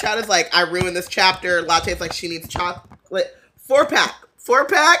smart. So the chat is like, I ruined this chapter. Latte's like, she needs chocolate. 4-pack.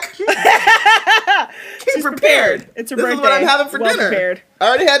 4-pack. Came prepared. It's her this birthday. Is what I'm having for dinner. Prepared. I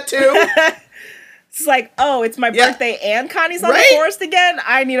already had 2. It's like, oh, it's my birthday and Connie's on the forest again?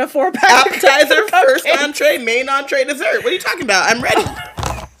 I need a 4-pack. Appetizer, first entree, main entree, dessert. What are you talking about? I'm ready.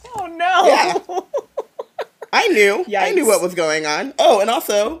 Oh, no. Yeah. I knew. Yikes. I knew what was going on. Oh, and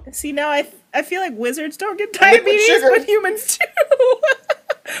also... See, now I feel like wizards don't get diabetes, but humans do.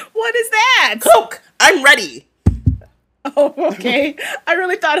 What is that? Coke! I'm ready. Oh, okay. I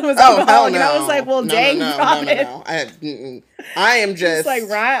really thought it was alcohol, and I was like, well, dang, no. I am just... It's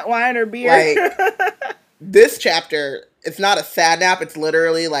like wine or beer. Like, this chapter, it's not a sad nap. It's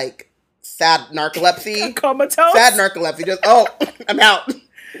literally, like, sad narcolepsy. Comatose? Sad narcolepsy. Just, I'm out.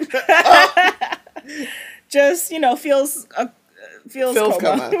 Just, feels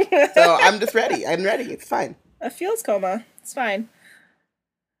coma. So I'm just ready. I'm ready. It's fine. A feels coma. It's fine.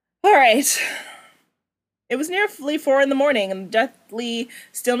 All right. It was nearly 4 in the morning, and the deathly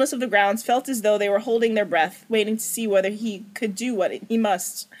stillness of the grounds felt as though they were holding their breath, waiting to see whether he could do what he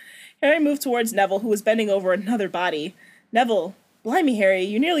must. Harry moved towards Neville, who was bending over another body. Neville, blimey, Harry,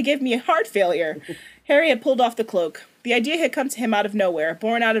 you nearly gave me a heart failure. Harry had pulled off the cloak. The idea had come to him out of nowhere,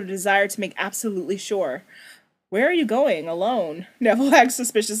 born out of a desire to make absolutely sure. Where are you going, alone? Neville asked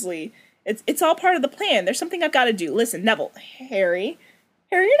suspiciously. It's all part of the plan. There's something I've got to do. Listen, Neville. Harry,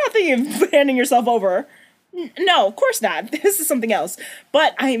 you're not thinking of handing yourself over. No, of course not. This is something else.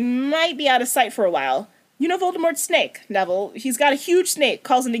 But I might be out of sight for a while. You know Voldemort's snake, Neville. He's got a huge snake,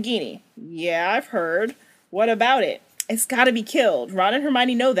 calls a Nagini. Yeah, I've heard. What about it? It's got to be killed. Ron and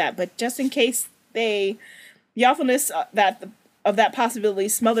Hermione know that, but just in case the awfulness of that possibility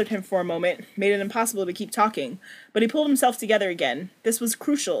smothered him for a moment, made it impossible to keep talking. But he pulled himself together again. This was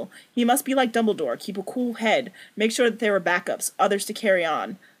crucial. He must be like Dumbledore, keep a cool head, make sure that there were backups, others to carry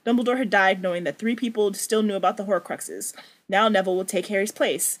on. Dumbledore had died knowing that 3 people still knew about the Horcruxes. Now Neville would take Harry's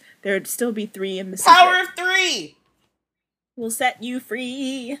place. There would still be 3 in the secret. Power of 3! Will set you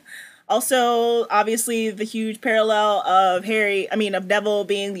free. Also, obviously, the huge parallel of Neville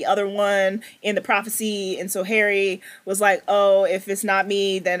being the other one in the prophecy. And so Harry was like, oh, if it's not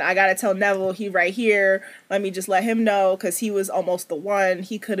me, then I gotta tell Neville he right here. Let me just let him know, because he was almost the one.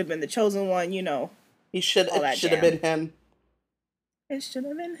 He could have been the chosen one, He should have been him. It should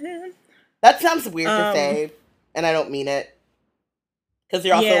have been him. That sounds weird to say, and I don't mean it. Because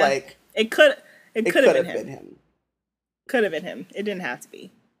you're also like... It could have been him. Could have been him. It didn't have to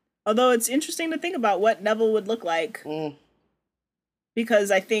be. Although it's interesting to think about what Neville would look like. Because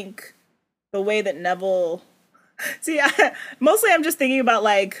I think the way that Neville... See, mostly I'm just thinking about,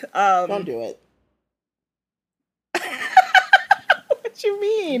 like... Don't do it. What you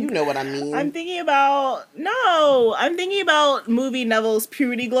mean? You know what I mean. I'm thinking about movie Neville's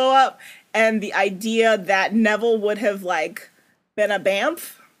puberty glow up, and the idea that Neville would have, like, been a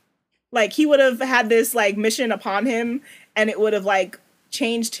BAMF. Like, he would have had this, like, mission upon him, and it would have, like,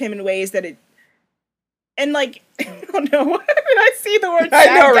 changed him in ways that it... And, like, oh no, when I see the word I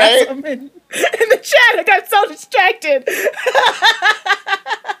know, right? in the chat, I got so distracted.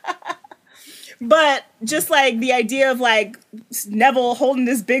 But just, like, the idea of, like, Neville holding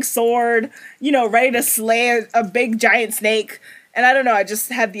this big sword, ready to slay a big giant snake. And I don't know, I just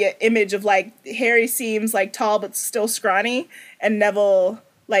had the image of, like, Harry seems, like, tall but still scrawny. And Neville,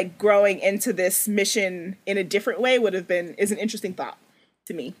 like, growing into this mission in a different way is an interesting thought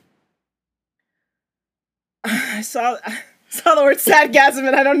to me. I saw the word sadgasm,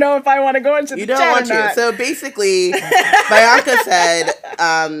 and I don't know if I want to go into the chat or not. You don't want to. So basically, Bianca said,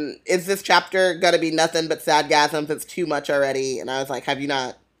 is this chapter going to be nothing but sadgasms? It's too much already. And I was like, have you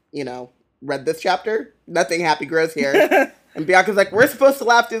not, read this chapter? Nothing happy grows here. And Bianca's like, we're supposed to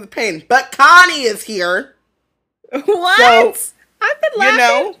laugh through the pain. But Connie is here. What? So, I've been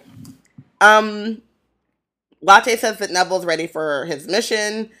laughing. Latte says that Neville's ready for his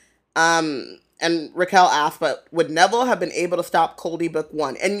mission. And Raquel asked, but would Neville have been able to stop Coldy Book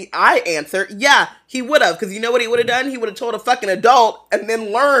 1? And I answer, yeah, he would have. Because you know what he would have done? He would have told a fucking adult and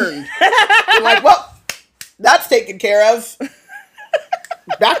then learned. I'm like, well, that's taken care of.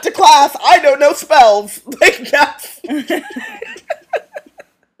 Back to class. I don't know spells. Like, that's...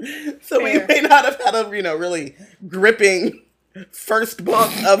 So we may not have had a, really gripping first book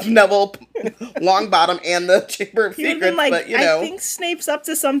of Neville Longbottom and the Chamber of Secrets, like, but I think Snape's up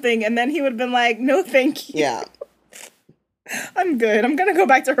to something, and then he would have been like, no thank you. Yeah. I'm good. I'm gonna go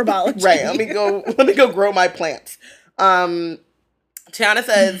back to herbology. Right, let me go grow my plants. Tiana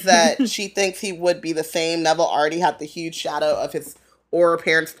says that she thinks he would be the same. Neville already had the huge shadow of his or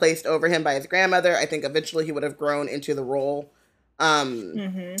parents placed over him by his grandmother. I think eventually he would have grown into the role.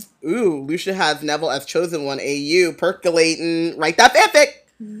 Lucia has Neville as chosen one. AU percolating. Write that fanfic.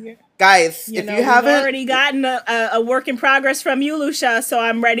 Yeah. Guys, if you haven't already gotten a work in progress from you, Lucia, so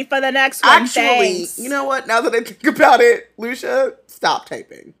I'm ready for the next one. Actually, thanks. You know what? Now that I think about it, Lucia, stop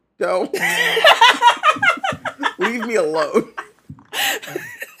typing. Don't. Leave me alone.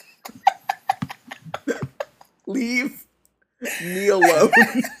 Leave me alone.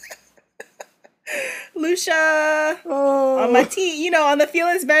 Lucia, on my team, on the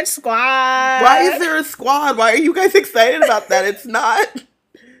Feelings Bench squad. Why is there a squad? Why are you guys excited about that? It's not.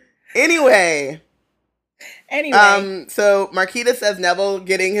 Anyway. So Marquita says Neville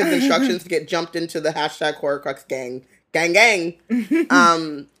getting his instructions to get jumped into the hashtag Horcrux gang. Gang.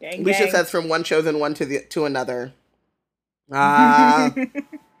 Lucia says from one chosen one to another. There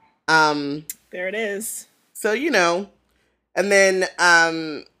it is. So, and then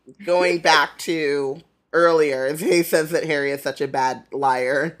going back to earlier, he says that Harry is such a bad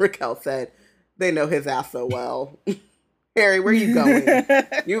liar. And Raquel said, they know his ass so well. Harry, where you going?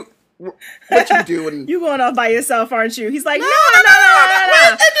 What you doing? You going off by yourself, aren't you? He's like, no. What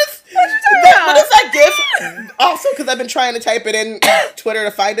is that gif? Also, because I've been trying to type it in Twitter to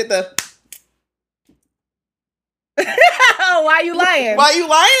find it. Oh, why are you lying? Why are you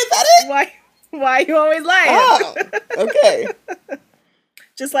lying? Is that it? Why are you always lying? Oh, okay.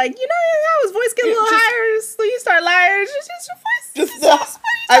 Just like, his voice get a little higher, so you start lying. Just your voice.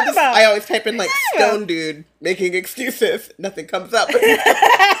 I always type in Stone Dude making excuses. Nothing comes up.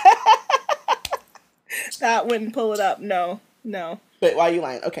 That wouldn't pull it up. No. But why are you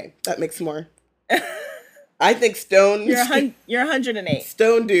lying? Okay, that makes more. I think Stone. You're 108.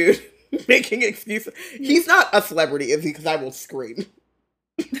 Stone Dude making excuses. He's not a celebrity, is he? Because I will scream.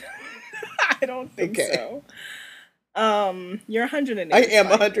 I don't think so. You're 108. I am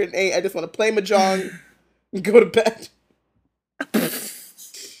 108. I just want to play Mahjong and go to bed.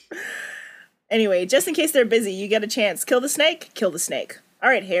 Anyway, just in case they're busy, you get a chance. Kill the snake. All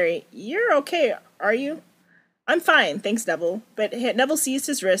right, Harry, you're okay, are you? I'm fine, thanks, Neville. But Neville seized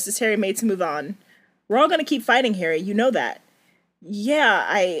his wrist as Harry made to move on. We're all gonna keep fighting, Harry. You know that.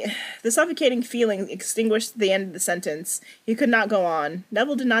 Yeah, The suffocating feeling extinguished the end of the sentence. He could not go on.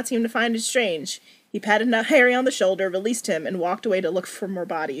 Neville did not seem to find it strange. He patted Harry on the shoulder, released him, and walked away to look for more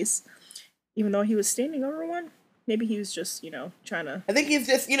bodies. Even though he was standing over one? Maybe he was just, trying to... I think he's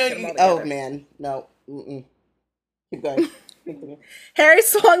just, oh, man. No. Keep going. Harry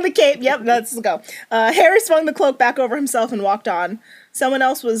swung the cape. Yep, let's go. Harry swung the cloak back over himself and walked on. Someone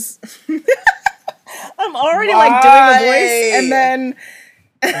else was... I'm already, doing a voice, and then...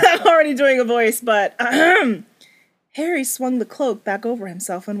 I'm already doing a voice, but... Harry swung the cloak back over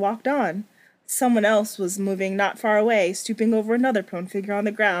himself and walked on. Someone else was moving not far away, stooping over another prone figure on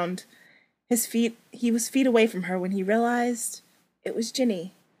the ground. He was feet away from her when he realized it was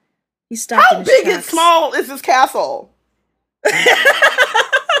Ginny. He stopped in his tracks. How big and small is this castle?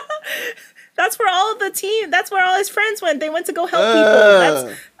 That's where that's where all his friends went. They went to go help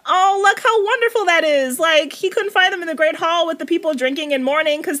people. Look how wonderful that is. He couldn't find them in the Great Hall with the people drinking and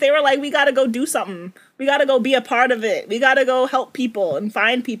mourning because they were like, we gotta go do something. We gotta go be a part of it. We gotta go help people and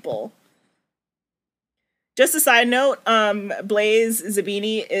find people. Just a side note, Blaze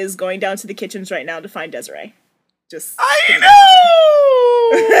Zabini is going down to the kitchens right now to find Desiree. I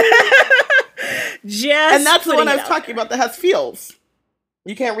know! And that's the one I was talking about that has feels.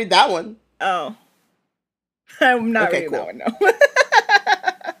 You can't read that one. Oh. I'm not reading that one, no.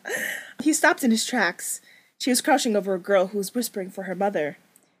 He stopped in his tracks. She was crouching over a girl who was whispering for her mother.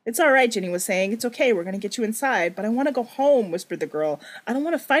 It's all right, Ginny was saying. It's okay, we're going to get you inside. But I want to go home, whispered the girl. I don't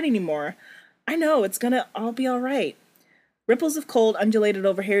want to fight anymore. I know, it's gonna all be all right. Ripples of cold undulated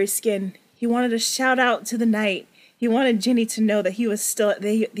over Harry's skin. He wanted to shout out to the night. He wanted Ginny to know that he was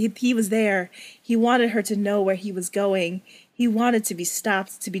he was there. He wanted her to know where he was going. He wanted to be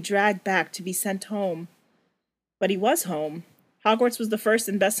stopped, to be dragged back, to be sent home. But he was home. Hogwarts was the first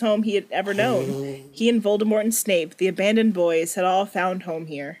and best home he had ever known. He and Voldemort and Snape, the abandoned boys, had all found home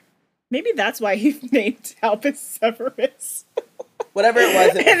here. Maybe that's why he named Albus Severus. Whatever it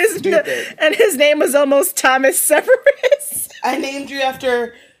was, it was stupid. And his name was almost Thomas Severus. I named you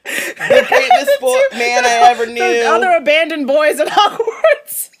after the greatest man I ever knew. The other abandoned boys at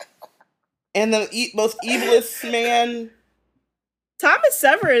Hogwarts. And the most evilest man. Thomas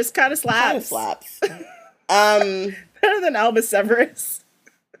Severus kind of slaps. Kind of slaps. Better than Albus Severus.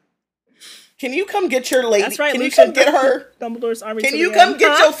 Can you come get your lady? That's right, Can Lucia, you come get her? Dumbledore's army. Can you come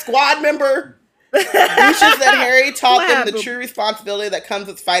get your squad member? Lucius said Harry taught What them happened? the true responsibility that comes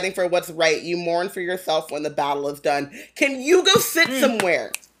with fighting for what's right. You mourn for yourself when the battle is done. Can you go sit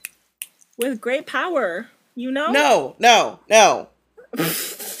somewhere? With great power, you know? No.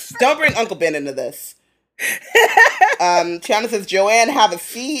 Don't bring Uncle Ben into this. Tiana says, Joanne, have a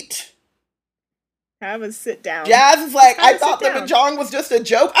seat. Have a sit down. Jazz is like, I thought the Mahjong was just a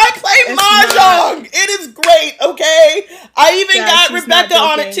joke. I play Mahjong. It is great, okay? I even got Rebecca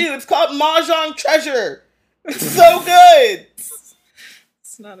on it too. It's called Mahjong Treasure. It's so good.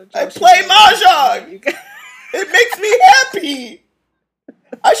 It's not a joke. I play Mahjong. It makes me happy.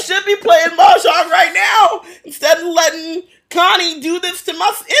 I should be playing Mahjong right now instead of letting Connie do this to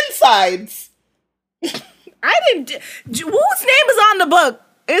my insides. I didn't. Whose name is on the book?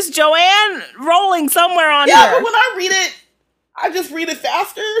 Is Joanne rolling somewhere on Yeah, here? but when I read it, I just read it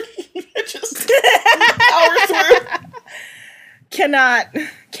faster. It just powers through.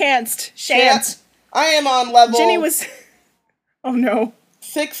 Shan't. I am on level. Jenny was. Oh no.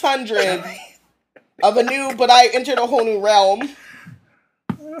 600 of a new, but I entered a whole new realm.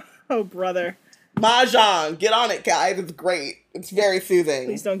 Oh brother. Mahjong, get on it, guys. It's great. It's very soothing.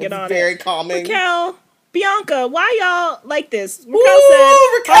 Please don't get on it. it. Very calming. Raquel, Bianca, why y'all like this? Raquel Ooh,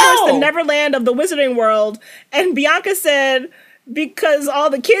 said, "Oh, it's the Neverland of the Wizarding World," and Bianca said, "Because all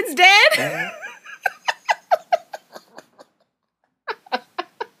the kids dead."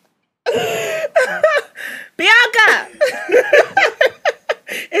 Bianca,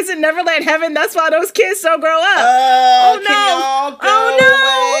 is it Neverland heaven? That's why those kids don't grow up. Oh no!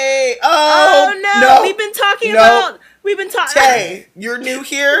 Oh no! We've been talking about. We've been talking. Tay, you're new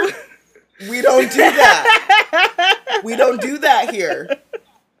here. We don't do that. We don't do that here.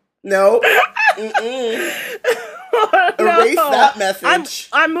 No. Oh, no. Erase that message.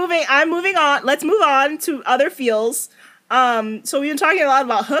 I'm moving on. Let's move on to other feels. So we've been talking a lot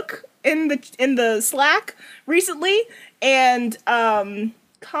about Hook in the Slack recently, and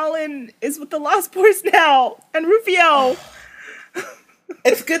Colin is with the Lost Boys now, and Rufio.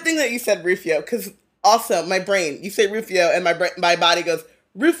 It's a good thing that you said Rufio, because also my brain, you say Rufio, and my body goes,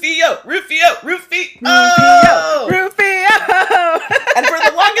 Rufio. And for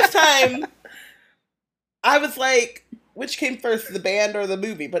the longest time, I was like, which came first, the band or the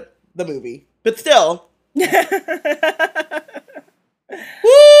movie? But the movie. But still. Woo,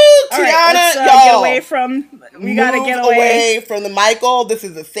 Tiana, y'all. Get away from. We gotta get away from the Michael. This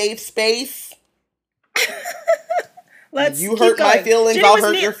is a safe space. You hurt my feelings, I'll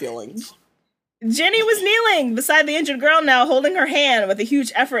hurt your feelings. Jenny was kneeling beside the injured girl now, holding her hand. With a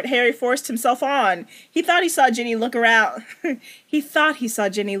huge effort, Harry forced himself on. He thought he saw Jenny look around. He thought he saw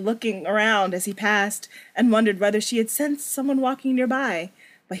Jenny looking around as he passed, and wondered whether she had sensed someone walking nearby.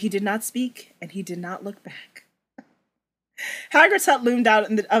 But he did not speak, and he did not look back. Hagrid's hut loomed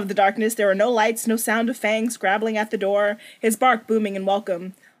out of the darkness. There were no lights, no sound of fangs scrabbling at the door, his bark booming in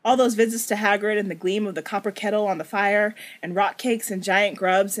welcome. All those visits to Hagrid and the gleam of the copper kettle on the fire, and rot cakes and giant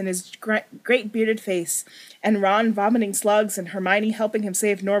grubs, and his great bearded face, and Ron vomiting slugs, and Hermione helping him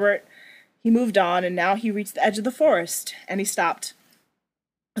save Norbert. He moved on, and now he reached the edge of the forest, and he stopped.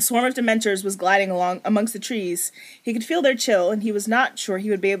 A swarm of Dementors was gliding along amongst the trees. He could feel their chill, and he was not sure he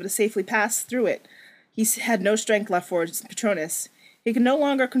would be able to safely pass through it. He had no strength left for his Patronus. He could no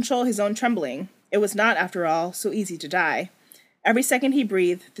longer control his own trembling. It was not, after all, so easy to die. Every second he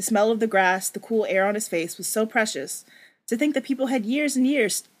breathed, the smell of the grass, the cool air on his face was so precious. To think that people had years and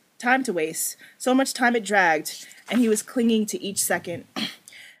years time to waste, so much time it dragged, and he was clinging to each second.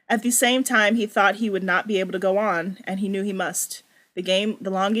 At the same time, he thought he would not be able to go on, and he knew he must. The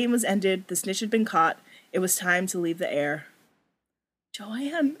long game was ended, the snitch had been caught, it was time to leave the air.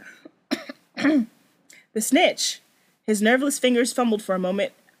 Joanne. The snitch. His nerveless fingers fumbled for a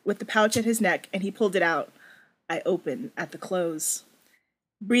moment with the pouch at his neck, and he pulled it out. I open at the close.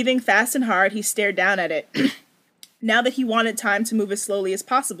 Breathing fast and hard, he stared down at it. Now that he wanted time to move as slowly as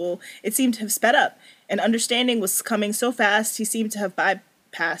possible, it seemed to have sped up, and understanding was coming so fast he seemed to have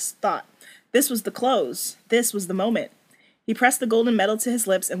bypassed thought. This was the close. This was the moment. He pressed the golden medal to his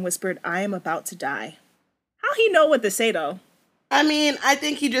lips and whispered, I am about to die. How'd he know what to say, though? I mean, I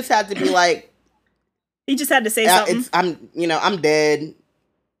think he just had to be like... He just had to say something. I'm dead.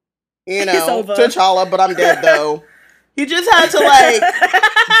 T'Challa, but I'm dead though. He just had to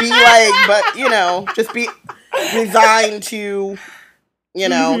be just be resigned to, I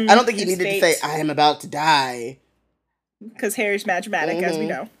don't think he needed to say, I am about to die. Because Harry's mad dramatic, as we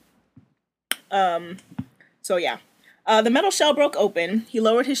know. The metal shell broke open. He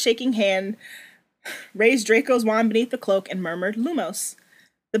lowered his shaking hand, raised Draco's wand beneath the cloak, and murmured, Lumos.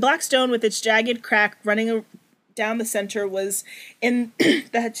 The black stone with its jagged crack running down the center was in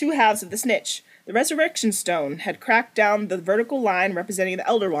the two halves of the snitch. The Resurrection Stone had cracked down the vertical line representing the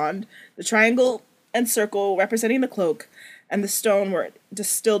Elder Wand, the triangle and circle representing the cloak, and the stone were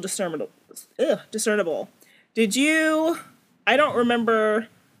still discernible. Did you... I don't remember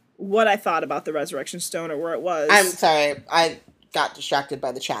what I thought about the Resurrection Stone or where it was. I'm sorry. I got distracted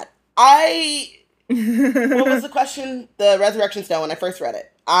by the chat. What was the question? The Resurrection Stone when I first read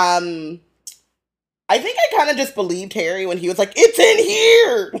it. I think I kind of just believed Harry when he was like, "It's in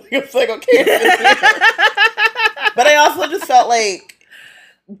here." It's like, okay, it's in here. But I also just felt like,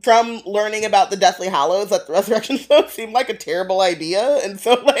 from learning about the Deathly Hallows, that the Resurrection Stone seemed like a terrible idea, and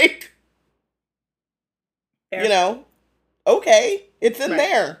so like, Fair. you know, okay, it's in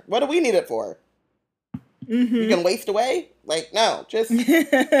there. What do we need it for? You can waste away? Like, no, just.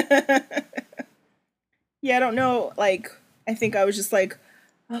 Yeah, I don't know. Like, I think I was just like,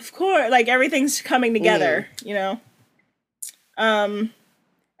 of course, like everything's coming together, you know? And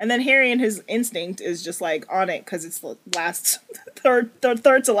then Harry and his instinct is just like on it because it's the last, third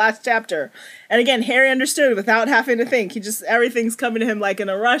to last chapter. And again, Harry understood without having to think. Everything's coming to him like in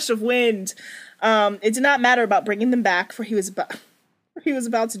a rush of wind. It did not matter about bringing them back, for he was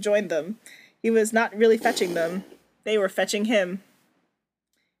about to join them. He was not really fetching them. They were fetching him.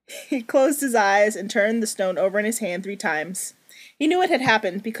 He closed his eyes and turned the stone over in his hand 3 times. He knew it had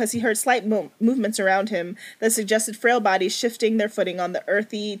happened because he heard slight movements around him that suggested frail bodies shifting their footing on the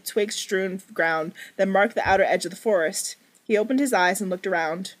earthy, twig-strewn ground that marked the outer edge of the forest. He opened his eyes and looked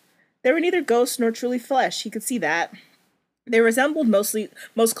around. They were neither ghosts nor truly flesh, he could see that. They resembled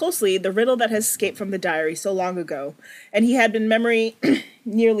most closely the riddle that had escaped from the diary so long ago, and he had been memory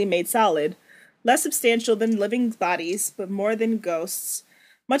nearly made solid. Less substantial than living bodies, but much more than ghosts,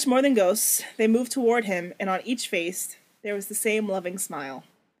 they moved toward him, and on each face there was the same loving smile.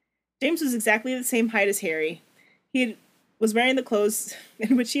 James was exactly the same height as Harry. He was wearing the clothes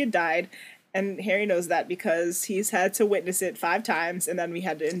in which he had died, and Harry knows that because he's had to witness it 5 times, and then we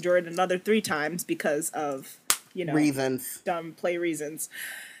had to endure it another 3 times because of, reasons. Dumb play reasons.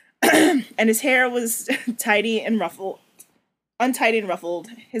 And his hair was untidy and ruffled.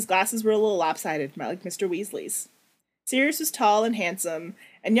 His glasses were a little lopsided, like Mr. Weasley's. Sirius was tall and handsome,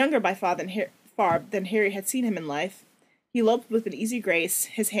 and younger by far than Harry had seen him in life. He loped with an easy grace,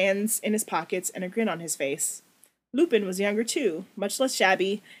 his hands in his pockets and a grin on his face. Lupin was younger too, much less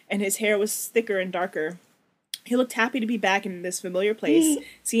shabby, and his hair was thicker and darker. He looked happy to be back in this familiar place,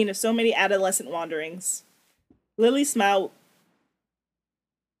 scene of so many adolescent wanderings. Lily's smile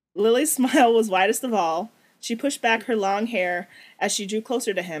was widest of all. She pushed back her long hair as she drew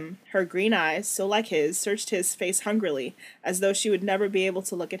closer to him. Her green eyes, so like his, searched his face hungrily, as though she would never be able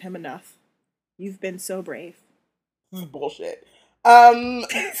to look at him enough. You've been so brave. This is bullshit.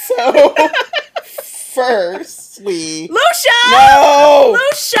 So first Lucia! No!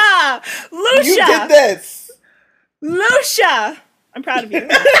 Lucia! You did this! Lucia! I'm proud of you.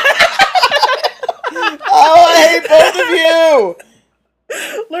 Oh, I hate both of you!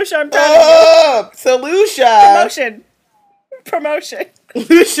 Lucia, I'm proud of you. So Lucia... Promotion.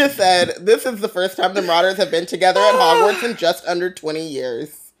 Lucia said, "This is the first time the Marauders have been together at Hogwarts in just under 20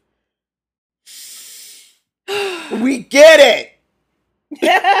 years. We get it!"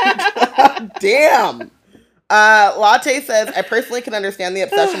 Damn. Latte says, "I personally can understand the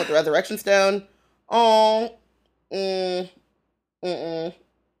obsession with the Resurrection Stone." Oh. Damn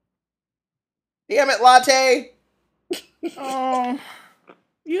it, Latte. Oh.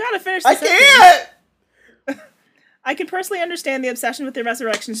 You gotta finish this. I can't! I can personally understand the obsession with the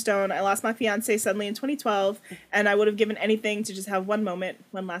Resurrection Stone. I lost my fiancé suddenly in 2012, and I would have given anything to just have one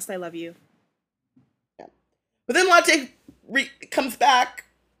last I love you. Yeah. But then Latte comes back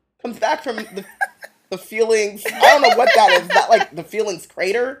from the feelings. I don't know what that is. Is that like the feelings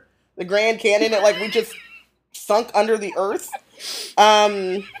crater? The Grand Canyon that like we just sunk under the earth?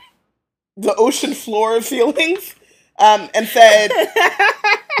 The ocean floor feelings? And said,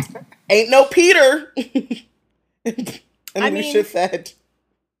 "Ain't no Peter." And Lucia said,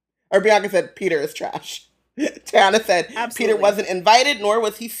 or Bianca said, "Peter is trash." Tiana said, Absolutely. "Peter wasn't invited, nor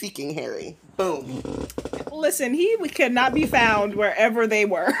was he seeking Harry." Boom. Listen, he could not be found wherever they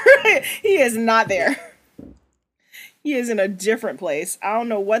were. He is not there. He is in a different place. I don't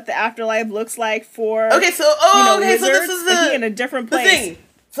know what the afterlife looks like for. Okay, so wizards, so this is he in a different place. Thing.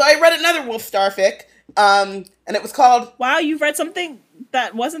 So I read another Wolf Starfic, and it was called. Wow, you've read something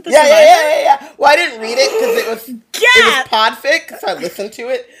that wasn't the Yeah. Well, I didn't read it because it was podfic, so I listened to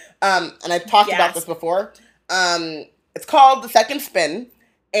it. And I've talked about this before. It's called The Second Spin,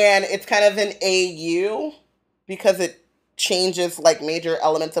 and it's kind of an AU because it changes like major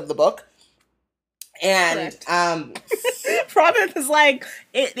elements of the book. And Robin is like,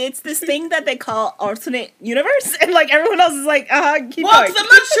 it's this thing that they call alternate universe, and like everyone else is like, keep well, going. because I'm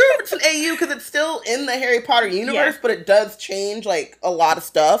not sure if it's an AU because it's still in the Harry Potter universe, but it does change like a lot of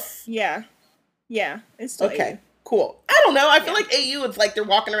stuff. Yeah, it's still okay. AU. Cool. I don't know. I feel like AU is like they're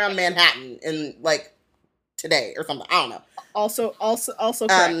walking around Manhattan in like today or something. I don't know. Also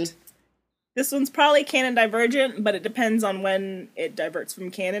correct. This one's probably canon divergent, but it depends on when it diverts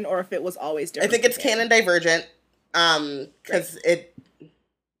from canon or if it was always different. I think it's canon divergent. Because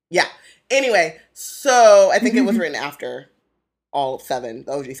yeah. Anyway, so I think it was written after all 7,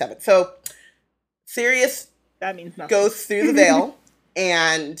 the OG 7. So Sirius that means nothing. Goes through the veil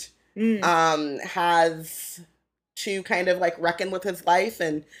and has to kind of like reckon with his life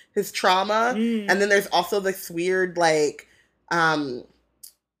and his trauma. And then there's also this weird like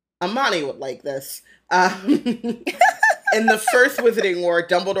Amani would like this. In the first Wizarding War,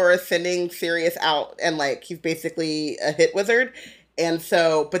 Dumbledore is sending Sirius out and like he's basically a hit wizard. And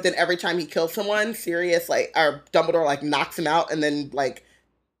so, but then every time he kills someone, Sirius like, or Dumbledore like knocks him out and then like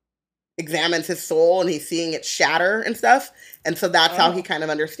examines his soul and he's seeing it shatter and stuff. And so that's how he kind of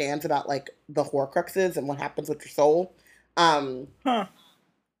understands about like the Horcruxes and what happens with your soul. Yikes.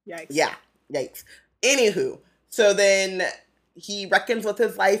 Yeah. Yikes. Anywho, so then he reckons with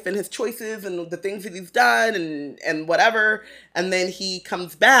his life and his choices and the things that he's done and whatever. And then he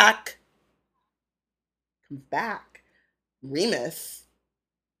comes back. Remus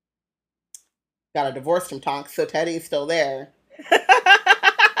got a divorce from Tonks, so Teddy's still there.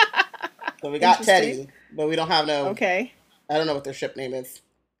 So we got Teddy, but we don't have no... Okay. I don't know what their ship name is.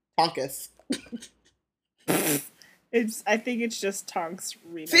 Tonkus. I think it's just Tonks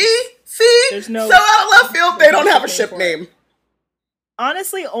Remus. See? There's no... So out of left field, they don't have a ship name.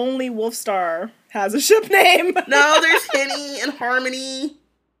 Honestly, only Wolfstar has a ship name. No, there's Henny and Harmony.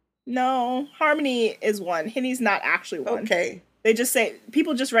 No, Harmony is one. Henny's not actually one. Okay. They just say...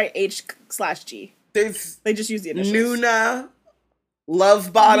 People just write H/G. They just use the initials. Nuna,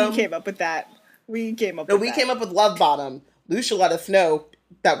 Love Bottom. We came up with that. We came up with Love Bottom. Lucia let us know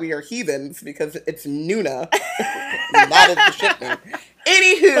that we are heathens because it's Nuna. That is the ship name.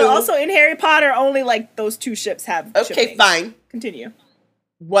 Anywho. But also in Harry Potter, only like those 2 ships have ship names. Fine. Continue.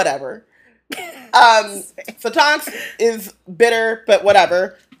 Whatever. So Tonks is bitter, but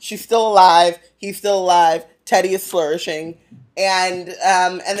whatever. She's still alive. He's still alive. Teddy is flourishing. And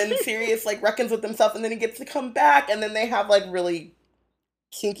then Sirius like reckons with himself and then he gets to come back and then they have like really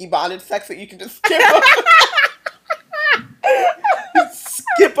kinky bondage sex that you can just skip over.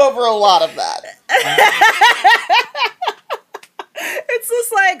 Skip over a lot of that. It's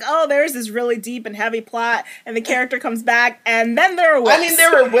just like, there's this really deep and heavy plot and the character comes back and then there are whips. I mean,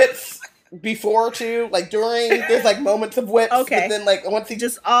 there were whips before too, like during, there's like moments of whips. Okay. But then like once he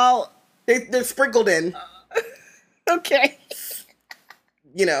just all... They're sprinkled in. Okay.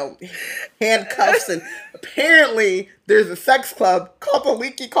 You know, handcuffs and apparently there's a sex club called the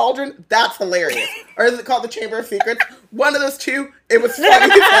Leaky Cauldron. That's hilarious. Or is it called the Chamber of Secrets? One of those two. It was funny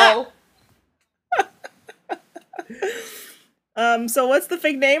as hell. So what's the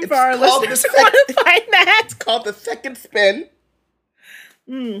fake name for our listeners who want to find that? It's called The Second Spin.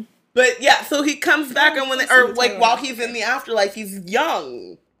 But yeah, so he comes back and while he's in the afterlife, he's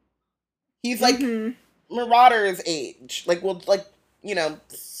young. He's like Marauder's age. Like,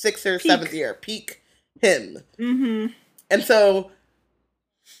 6th or 7th year. Peak him. And so,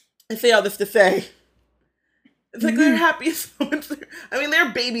 I say all this to say, it's like their happiest moments. I mean,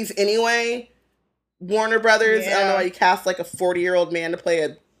 they're babies anyway. Warner Brothers, I don't know why you cast like a 40-year-old man to play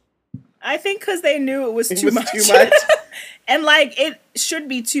a... I think because they knew it was too much. And like, it should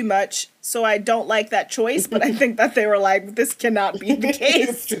be too much, so I don't like that choice, but I think that they were like, this cannot be the case.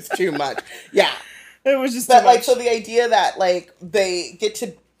 It's just too much. Yeah. It was just too much. Like, so the idea that like,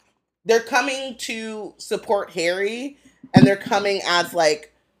 they're coming to support Harry, and they're coming as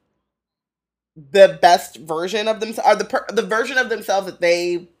like, the best version of themselves, or the version of themselves that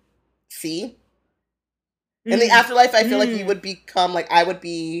they see. In the afterlife, I feel like you would become, like, I would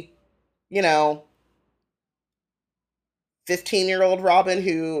be, 15-year-old Robin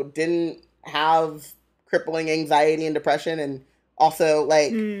who didn't have crippling anxiety and depression and also,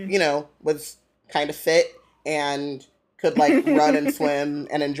 like, was kind of fit and could, like, run and swim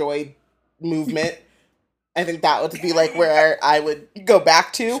and enjoy movement. I think that would be, like, where I would go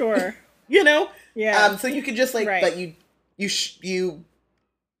back to. Sure. Yeah. So you could just, like, but you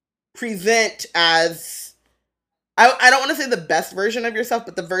present as... I don't want to say the best version of yourself,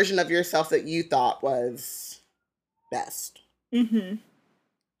 but the version of yourself that you thought was best.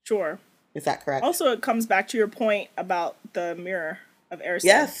 Sure. Is that correct? Also, it comes back to your point about the mirror of Erised.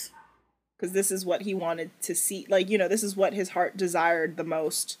 Yes. because this is what he wanted to see. Like, you know, this is what his heart desired the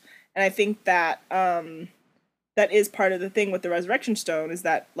most. And I think that that is part of the thing with the Resurrection Stone, is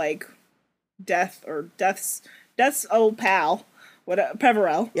that, like, Death's old pal,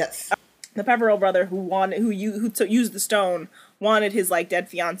 Peverell. Yes. The Peverell brother who used the stone wanted his, like, dead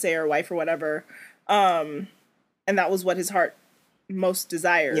fiance or wife or whatever. And that was what his heart most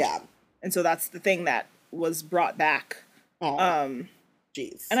desired. Yeah. And so that's the thing that was brought back. Oh.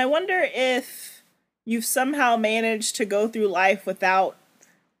 Jeez. And I wonder if you've somehow managed to go through life without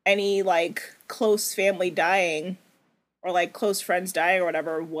any, like, close family dying or, like, close friends dying or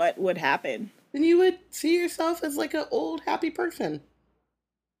whatever, what would happen? Then you would see yourself as, like, an old happy person.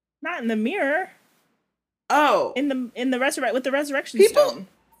 Not in the mirror. Oh. In the resurrection people stone.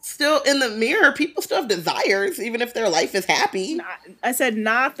 Still in the mirror, people still have desires, even if their life is happy. I said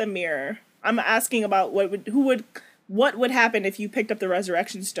not the mirror. I'm asking about what would happen if you picked up the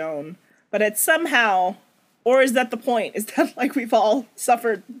resurrection stone, but it's somehow, or is that the point? Is that, like, we've all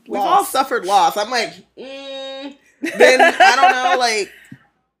suffered loss? We've all suffered loss. I'm like, then I don't know, like,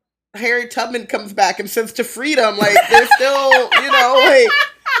 Harry Tubman comes back and says to freedom, like, there's still, you know, like,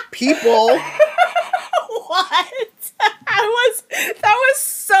 people. What? That was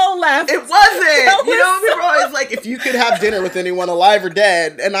so left. It wasn't. You know, people are always like, if you could have dinner with anyone alive or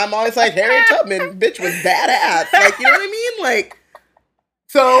dead, and I'm always like, Harry Tubman, bitch, was badass. Like, you know what I mean? Like,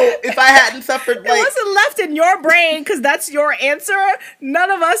 so if I hadn't suffered, like, it wasn't left in your brain because that's your answer.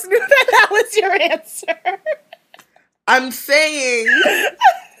 None of us knew that was your answer. I'm saying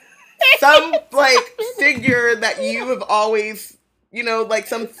some, like, figure that you have always, you know, like,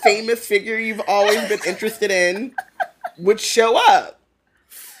 some famous figure you've always been interested in would show up.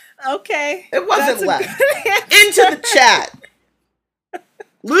 Okay. It wasn't left. Into the chat.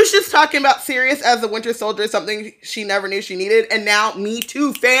 Lucia's talking about Sirius as the Winter Soldier, something she never knew she needed, and now me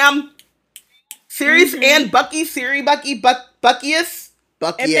too, fam. Sirius and Bucky, Buckyus.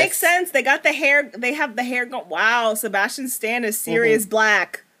 It makes sense. They got the hair. They have the hair going. Wow, Sebastian Stan is Sirius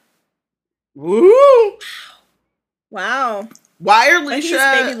Black. Woo! Wow. Why are Lucia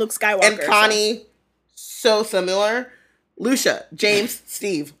baby Luke Skywalker, and Connie so similar? Lucia, James,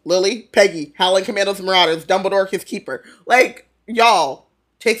 Steve, Lily, Peggy, Howling Commandos, Marauders, Dumbledore, his keeper. Like, y'all,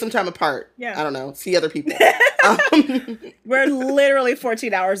 take some time apart. Yeah. I don't know. See other people. We're literally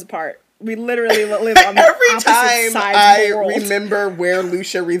 14 hours apart. We literally live on the every opposite time sides I of the world. remember where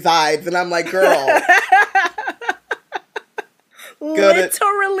Lucia resides, and I'm like, girl.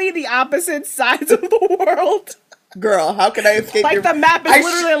 Literally the opposite sides of the world. Girl, how can I escape? Like, the map is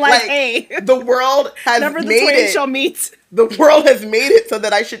literally like, hey. The world has never the made twain it. Shall meet. The world has made it so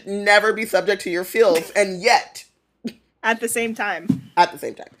that I should never be subject to your feels, and yet. At the same time.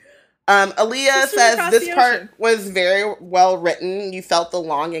 Aaliyah says this part was very well written. You felt the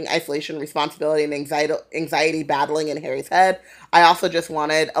longing, isolation, responsibility, and anxiety battling in Harry's head. I also just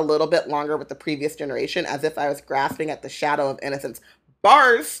wanted a little bit longer with the previous generation, as if I was grasping at the shadow of innocence.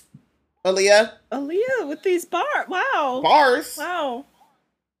 Bars, Aaliyah with these bars. Wow. Bars. Wow.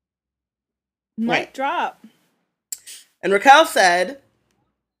 Mic drop. And Raquel said,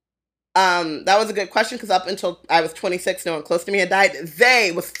 that was a good question because up until I was 26, no one close to me had died.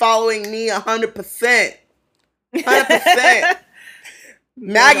 They was following me 100%. 100%.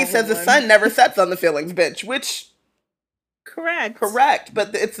 Maggie says the sun never sets on the feelings bench, which... Correct,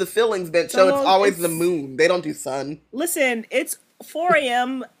 but it's the feelings bench, so it's always the moon. They don't do sun. Listen, it's 4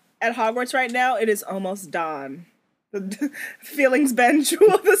 a.m. at Hogwarts right now. It is almost dawn. The feelings bench,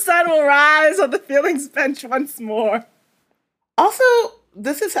 the sun will rise on the feelings bench once more. Also,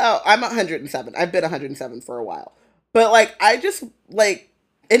 this is how I'm 107. I've been 107 for a while. But, like, I just, like,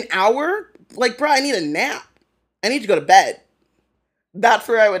 an hour? Like, bro, I need a nap. I need to go to bed. That's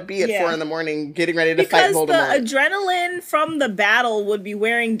where I would be at 4 a.m, getting ready to fight Voldemort. Because the adrenaline from the battle would be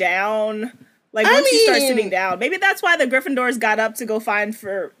wearing down. Like, once you start sitting down. Maybe that's why the Gryffindors got up to go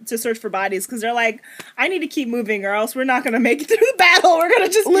to search for bodies. Because they're like, I need to keep moving or else we're not going to make it through the battle. We're going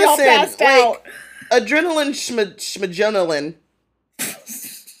to just be all passed out. Adrenaline, schmajonalin.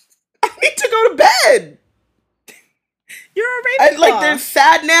 I need to go to bed. You're a Ravenclaw. Like, there's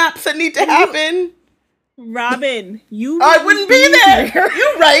sad naps that need to happen. Robin, I wouldn't be there.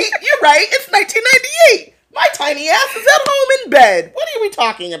 You're right. It's 1998. My tiny ass is at home in bed. What are we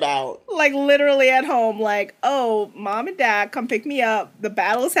talking about? Like, literally at home. Like, oh, mom and dad, come pick me up. The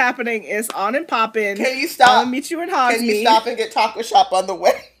battle's happening. It's on and popping. Can you stop? I'll meet you in Hogsmeade. Can you stop and get taco shop on the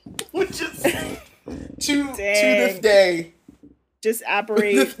way? Which is to this day. Just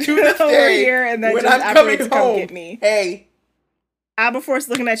apparate to this over day, here and then when just I'm apparate coming to come home, get me. Hey. Aberforth's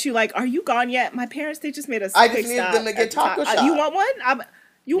looking at you like, are you gone yet? My parents, they just made us I just needed them to get taco shop. You want one?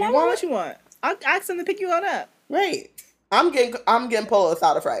 You want one? What you want? I'll ask them to pick you on up. Right. I'm getting polo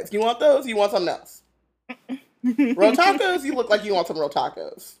asada fries. You want those? You want something else? Real tacos? You look like you want some real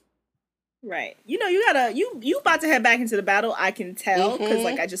tacos. Right. You know, you about to head back into the battle. I can tell because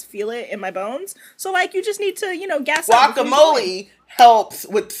like I just feel it in my bones. So like you just need to, you know, gas up. Guacamole helps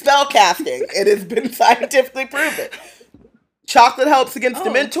with spell casting. It has been scientifically proven. Chocolate helps against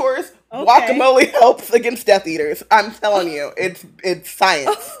Dementors. Okay. Guacamole helps against Death Eaters. I'm telling you, it's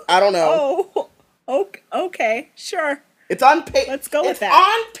science. I don't know. Oh, okay, sure. It's on page. Let's go with that.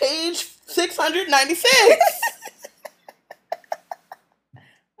 On page 696.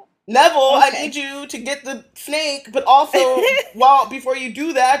 Neville, okay. I need you to get the snake, but also, before you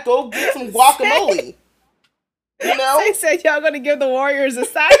do that, go get some guacamole. You know? They said y'all gonna give the Warriors a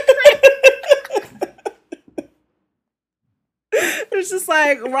side It's just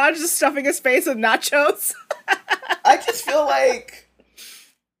like Roger's stuffing his face with nachos. I just feel like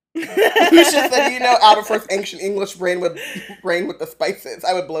Lucia said, you know, out of first ancient English brain with the spices.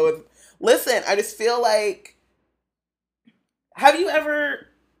 I would blow it. Listen, I just feel like, have you ever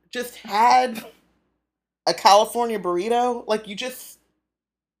just had a California burrito? Like you just,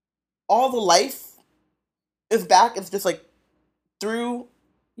 all the life is back. It's just like through,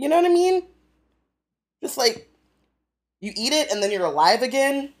 you know what I mean? Just like you eat it and then you're alive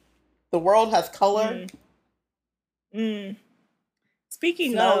again. The world has color.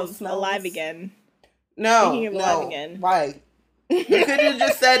 Speaking of alive again. Alive again. Right. You could have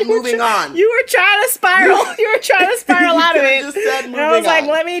just said moving on. You were trying to spiral. You were trying to spiral out of it. Just said moving and I was like,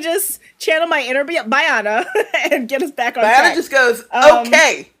 let me just channel my inner Bayana and get us back on track. Bayana just goes,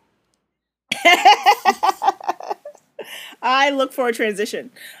 okay. I look for a transition.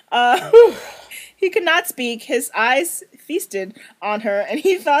 He could not speak. His eyes feasted on her, and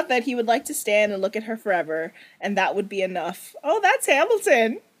he thought that he would like to stand and look at her forever, and that would be enough. Oh, that's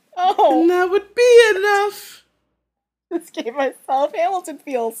Hamilton. Oh. And that would be enough. This gave myself Hamilton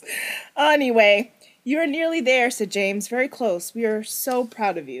feels. Anyway, you are nearly there, said James. Very close. We are so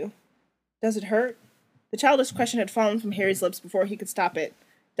proud of you. Does it hurt? The childish question had fallen from Harry's lips before he could stop it.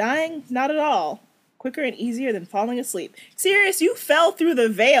 Dying? Not at all. Quicker and easier than falling asleep. Sirius, you fell through the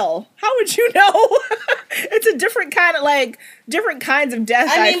veil. How would you know? It's a different kind of, different kinds of death.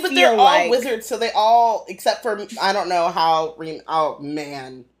 I mean, but they're all wizards, so they all, except for, I don't know how, oh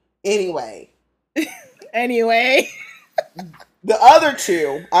man. Anyway. The other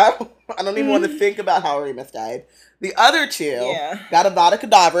two, I don't even want to think about how Remus died. The other two got Avada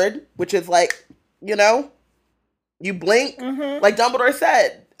Kedavra, which is like, you know, you blink, like Dumbledore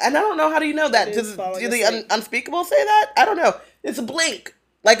said. And I don't know, how do you know that? Do the unspeakable say that? I don't know. It's a blink,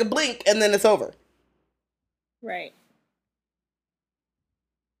 like a blink, and then it's over. Right.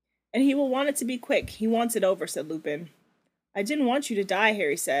 And he will want it to be quick. He wants it over, said Lupin. I didn't want you to die,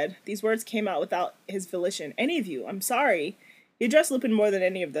 Harry said. These words came out without his volition. Any of you, I'm sorry. He addressed Lupin more than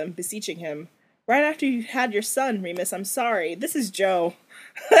any of them, beseeching him. Right after you had your son, Remus, I'm sorry. This is Joe.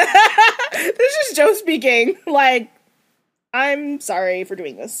 This is Joe speaking. I'm sorry for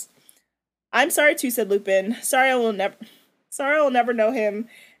doing this. I'm sorry too, said Lupin. Sorry I will never know him,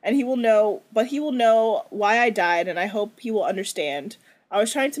 and he will know why I died, and I hope he will understand. I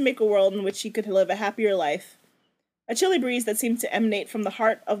was trying to make a world in which he could live a happier life. A chilly breeze that seemed to emanate from the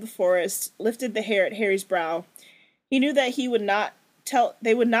heart of the forest lifted the hair at Harry's brow. He knew that they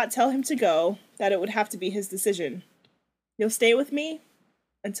would not tell him to go, that it would have to be his decision. You'll stay with me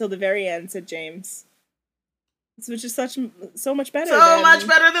until the very end, said James. Which is so much better. So much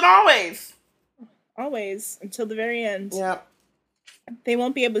better than always. Always, until the very end. Yep. They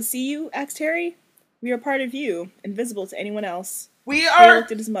won't be able to see you, asked Harry. We are part of you, invisible to anyone else. We are. Harry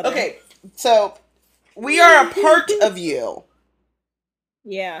looked at his mother. Okay, so we are a part of you.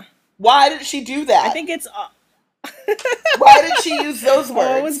 Yeah. Why did she do that? I think it's. Why did she use those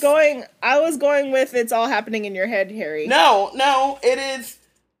words? I was going with it's all happening in your head, Harry. No, it is.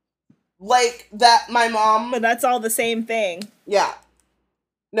 Like that, my mom. But that's all the same thing. Yeah.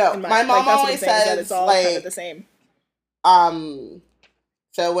 No, my mom always says that it's all kind of the same.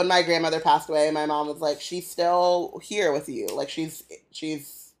 So when my grandmother passed away, my mom was like, "She's still here with you. Like she's."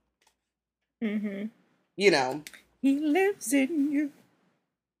 Mm-hmm. You know. He lives in you.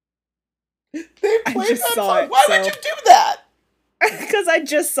 They played that song. Why would you do that? Because I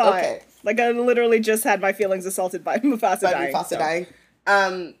just saw it. Like I literally just had my feelings assaulted by Mufasa dying.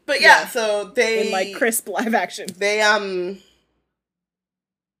 But yeah, so they in crisp live action. They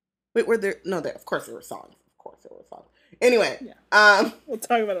wait, were there? No, of course there were songs. Of course there were songs. Anyway, we'll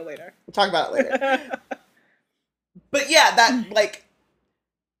talk about it later. But yeah, that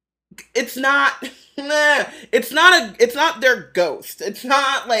it's not it's not their ghost. It's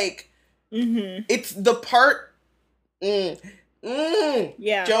not like it's the part yeah.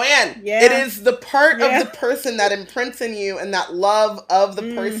 Joanne. Yeah. It is the part of the person that imprints in you and that love of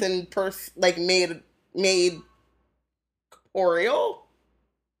the person like made corporeal.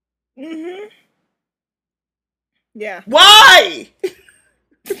 Yeah. Why?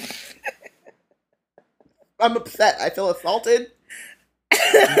 I'm upset. I feel assaulted.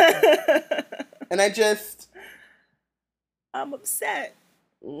 And I'm upset.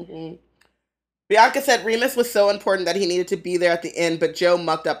 Bianca said Remus was so important that he needed to be there at the end, but Joe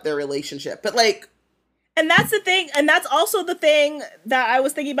mucked up their relationship. But like, and that's the thing, and that's also the thing that I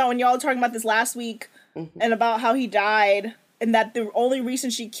was thinking about when y'all were talking about this last week, and about how he died, and that the only reason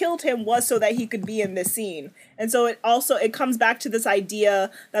she killed him was so that he could be in this scene. And so it comes back to this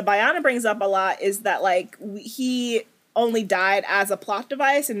idea that Bayana brings up a lot, is that like he only died as a plot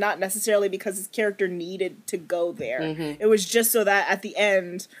device and not necessarily because his character needed to go there. It was just so that at the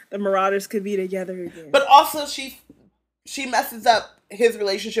end the Marauders could be together again. But also she messes up his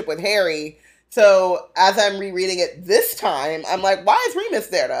relationship with Harry. So as I'm rereading it this time, I'm like, why is Remus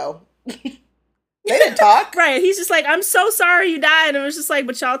there though? They didn't talk. Right. He's just like, I'm so sorry you died. And it was just like,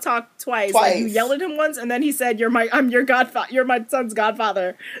 but y'all talked twice. Like, you yelled at him once, and then he said, I'm your godfather. You're my son's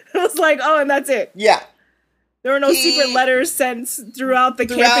godfather. It was like, oh, and that's it. Yeah. There were no secret letters sent throughout the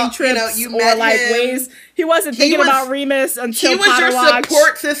camping trips, you or like ways. He wasn't thinking about Remus until Potter He was your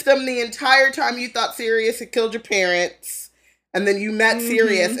support system the entire time you thought Sirius had killed your parents. And then you met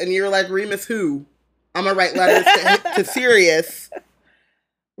Sirius, and you were like, Remus who? I'm going to write letters to Sirius.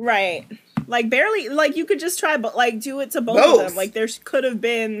 Right. Like, barely, like, you could just try, but, like, do it to both of them. Like, there could have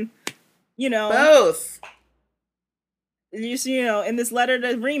been, both. Just, in this letter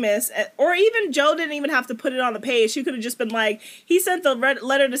to Remus, or even Joe didn't even have to put it on the page. She could have just been like, he sent the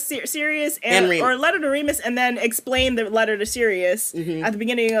letter to Sirius, or letter to Remus, and then explained the letter to Sirius at the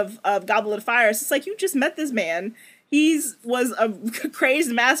beginning of Goblet of Fire. So it's like, you just met this man. He was a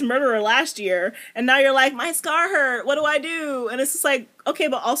crazed mass murderer last year, and now you're like, my scar hurt, what do I do? And it's just like, okay,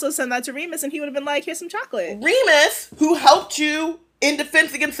 but also send that to Remus, and he would have been like, here's some chocolate. Remus, who helped you in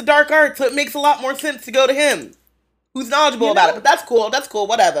Defense Against the Dark Arts, so it makes a lot more sense to go to him, who's knowledgeable about it. But that's cool,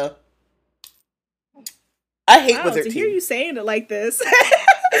 whatever. I hate Wizard Team. To hear you saying it like this, to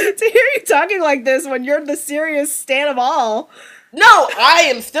hear you talking like this when you're the serious stan of all. No, I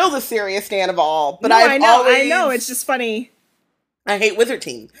am still the serious stan of all, but I know, it's just funny. I hate Wizard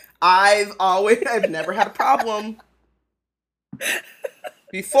Team. I've never had a problem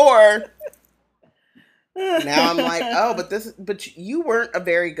before. Now I'm like, oh, but you weren't a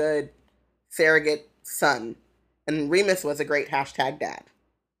very good surrogate son, and Remus was a great #dad.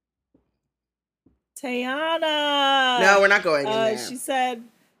 Tayana. No, we're not going in there. She said,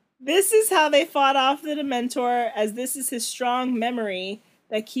 this is how they fought off the Dementor, as this is his strong memory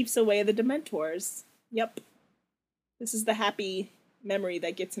that keeps away the Dementors. Yep. This is the happy memory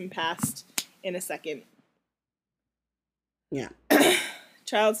that gets him past in a second. Yeah.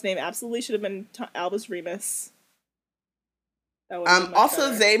 Child's name absolutely should have been Albus Remus.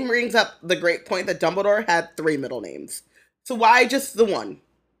 Also, Zane brings up the great point that Dumbledore had 3 middle names. So why just the one?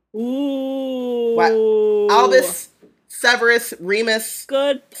 Ooh. Why? Albus, Severus, Remus,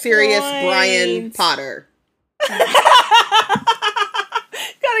 Sirius, Brian, Potter. Gotta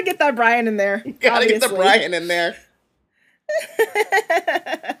get that Brian in there. Gotta get the Brian in there.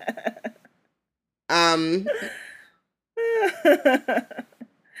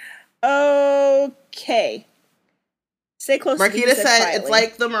 Okay. Stay close. Marquita said it's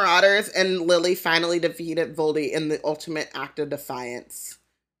like the Marauders and Lily finally defeated Voldy in the ultimate act of defiance.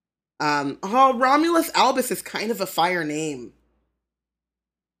 Romulus Albus is kind of a fire name.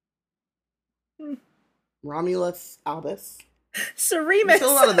 Romulus Albus. Seremus.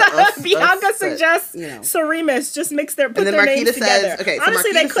 Bianca suggests Seremus. Just put their names together. Okay, so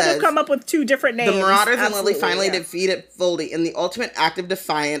honestly, Marquita they could have come up with 2 different names. The Marauders and Lily finally defeated Voldy in the ultimate act of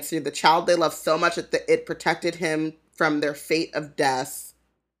defiance through the child they love so much that it protected him from their fate of death.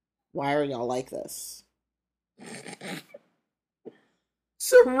 Why are y'all like this?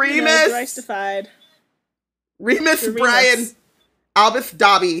 Seremus. Thrice-defied. Remus, Brian, Albus,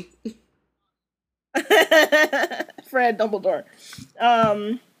 Dobby. Fred Dumbledore.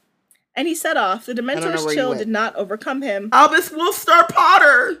 And he set off. The Dementor's chill did not overcome him. Albus Wolfstar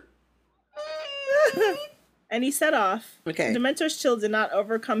Potter. And he set off. Okay. The Dementor's chill did not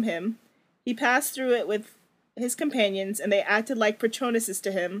overcome him. He passed through it with his companions, and they acted like Patronuses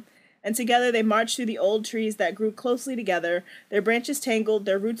to him. And together they marched through the old trees that grew closely together, their branches tangled,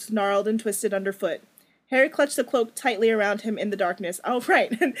 their roots gnarled and twisted underfoot. Harry clutched the cloak tightly around him in the darkness. Oh,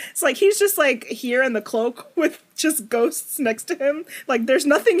 right. It's like he's just like here in the cloak with just ghosts next to him. Like there's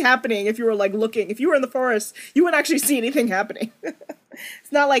nothing happening if you were like looking. If you were in the forest, you wouldn't actually see anything happening.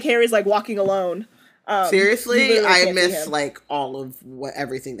 It's not like Harry's like walking alone. Seriously, I miss like all of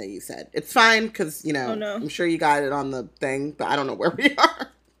everything that you said. It's fine because, you know, I'm sure you got it on the thing, but I don't know where we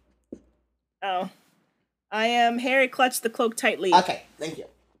are. Oh. Harry clutched the cloak tightly. Okay, thank you.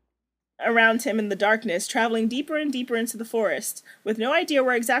 Around him in the darkness, traveling deeper and deeper into the forest, with no idea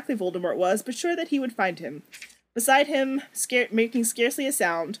where exactly Voldemort was, but sure that he would find him. Beside him, making scarcely a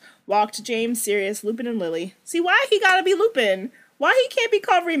sound, walked James, Sirius, Lupin, and Lily. See, why he gotta be Lupin? Why he can't be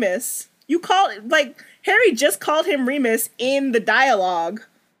called Remus? You call like, Harry just called him Remus in the dialogue.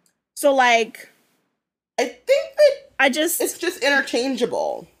 So, like... I think that it's just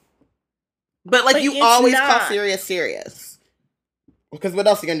interchangeable. But, like, you always call Sirius. Because what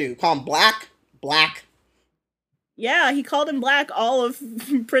else are you gonna do? Call him Black? Yeah, he called him Black all of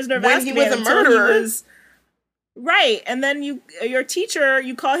Prisoner of Azkaban. When he was a murderer. Right, and then your teacher,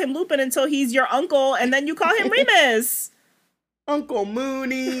 you call him Lupin until he's your uncle, and then you call him Remus. Uncle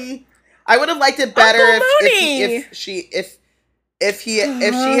Mooney. I would have liked it better if he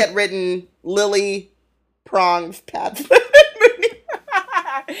had written Lily, Prongs, Padfoot,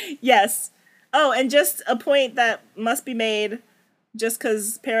 Mooney. Yes. Oh, and just a point that must be made, just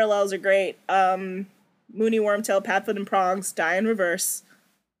because parallels are great. Mooney, Wormtail, Padfoot, and Prongs die in reverse.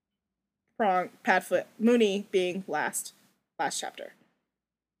 Padfoot, Mooney being last chapter.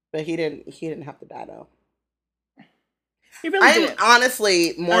 But he didn't have to die though. He really did. I'm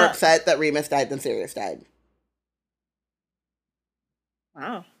honestly more upset that Remus died than Sirius died.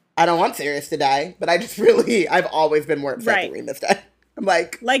 Wow. I don't want Sirius to die, but I've always been more upset that Remus died. I'm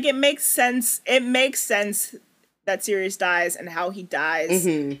like it makes sense. It makes sense that Sirius dies and how he dies.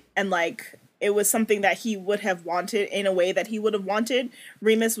 Mm-hmm. And like, it was something that he would have wanted in a way that he would have wanted.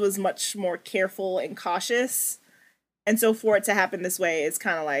 Remus was much more careful and cautious. And so for it to happen this way is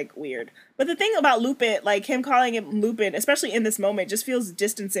kind of like weird. But the thing about Lupin, like him calling him Lupin, especially in this moment, just feels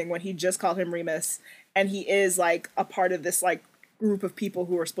distancing when he just called him Remus. And he is like a part of this like group of people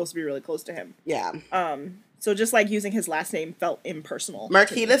who are supposed to be really close to him. Yeah. So just like using his last name felt impersonal.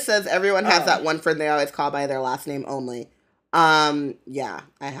 Marquita says everyone has that one friend they always call by their last name only. Yeah,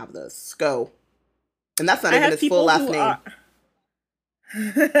 I have those. Sko. And that's not even his full last name.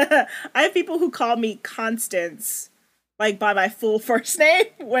 I have people who call me Constance, like by my full first name,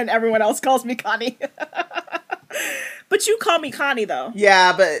 when everyone else calls me Connie. But you call me Connie, though.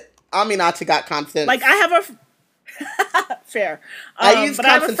 Yeah, but Aminata got Constance. Like, I have a... Fair. I use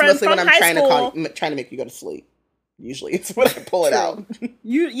Constance mostly when I'm trying to make you go to sleep. Usually it's when I pull it out.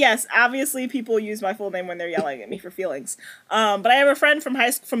 Yes, obviously people use my full name when they're yelling at me for feelings. But I have a friend from high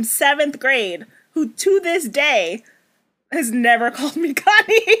school, from 7th grade, who to this day has never called me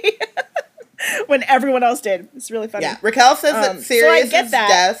Connie. When everyone else did. It's really funny. Yeah, Raquel says that Sirius's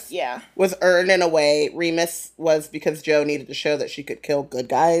death was earned in a way. Remus was because Jo needed to show that she could kill good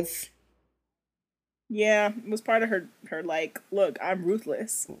guys. Yeah, it was part of her like, look, I'm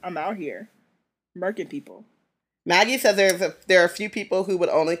ruthless. I'm out here murking people. Maggie says there are a few people who would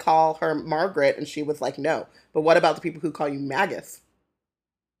only call her Margaret, and she was like, no. But what about the people who call you Magus?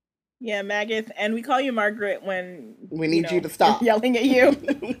 Yeah, Magath, and we call you Margaret when we need you to stop yelling at you.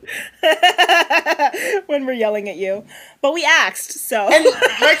 When we're yelling at you, but we asked. So and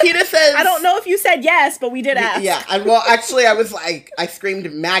Marquita says, I don't know if you said yes, but we did ask. Yeah, and well, actually, I was like, I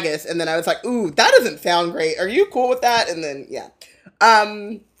screamed Magus, and then I was like, ooh, that doesn't sound great. Are you cool with that? And then yeah,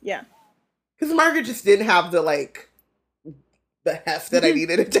 because Margaret just didn't have the heft that I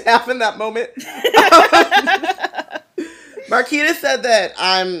needed it to have in that moment. Marquita said that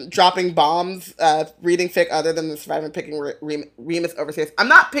I'm dropping bombs, reading fic other than the survivor, picking Remus over Sirius. I'm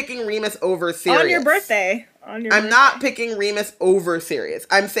not picking Remus over Sirius. On your birthday. I'm not picking Remus over Sirius.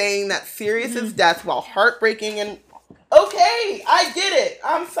 I'm saying that Sirius's death, while heartbreaking and... Okay, I get it.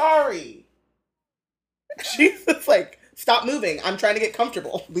 I'm sorry. She's just like, stop moving. I'm trying to get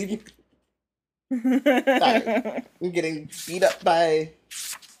comfortable. Leave me... Sorry. I'm getting beat up by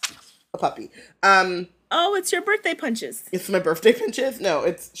a puppy. Oh, it's your birthday punches. It's my birthday punches?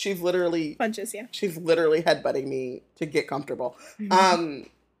 No, she's literally... Punches, yeah. She's literally headbutting me to get comfortable. What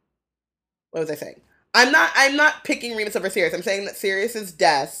was I saying? I'm not picking Remus over Sirius. I'm saying that Sirius's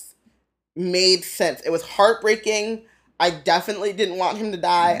death made sense. It was heartbreaking. I definitely didn't want him to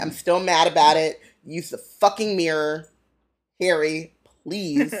die. I'm still mad about it. Use the fucking mirror. Harry,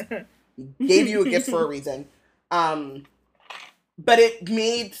 please. He gave you a gift for a reason. But it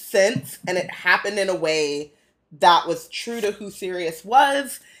made sense, and it happened in a way that was true to who Sirius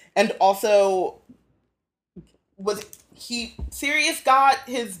was, and also Sirius got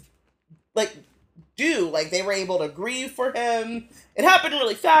his, like, due. Like, they were able to grieve for him. It happened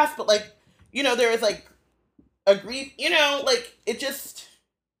really fast, but, like, you know, there was, like, a grief, you know, like, it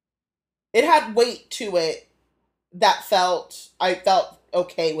had weight to it that I felt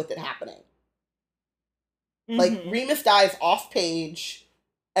okay with it happening. Mm-hmm. Like, Remus dies off page,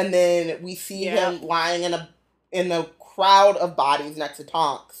 and then we see him lying in a crowd of bodies next to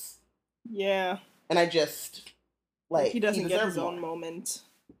Tonks. Yeah. And I just, like, he doesn't get his own moment.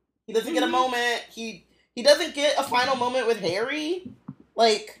 He doesn't get a moment. He doesn't get a final moment with Harry.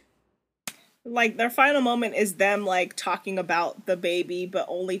 Like, their final moment is them, like, talking about the baby, but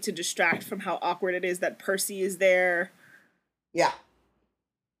only to distract from how awkward it is that Percy is there. Yeah.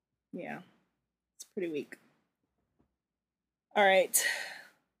 Yeah. It's pretty weak. All right.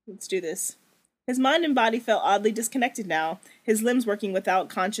 Let's do this. His mind and body felt oddly disconnected now, his limbs working without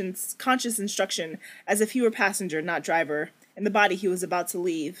conscious instruction, as if he were passenger, not driver, in the body he was about to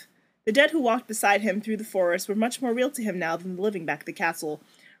leave. The dead who walked beside him through the forest were much more real to him now than the living back at the castle.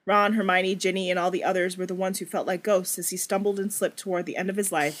 Ron, Hermione, Ginny, and all the others were the ones who felt like ghosts as he stumbled and slipped toward the end of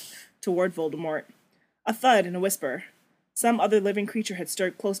his life, toward Voldemort. A thud and a whisper. Some other living creature had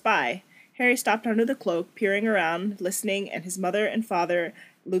stirred close by. Harry stopped under the cloak, peering around, listening, and his mother and father,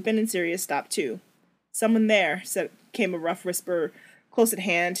 Lupin and Sirius, stopped too. "Someone there," came a rough whisper close at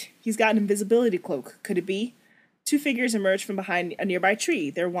hand. "He's got an invisibility cloak. Could it be?" Two figures emerged from behind a nearby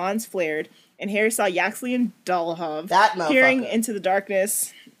tree. Their wands flared, and Harry saw Yaxley and Dolohov peering into the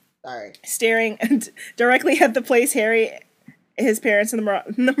darkness, staring directly at the place Harry, his parents, and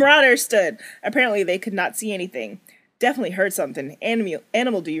the Marauders stood. Apparently, they could not see anything. "Definitely heard something.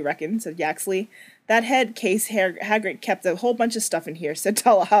 Animal, do you reckon?" said Yaxley. "That head case Hagrid kept a whole bunch of stuff in here," said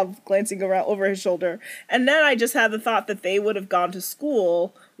Dolohov, glancing around over his shoulder. And then I just had the thought that they would have gone to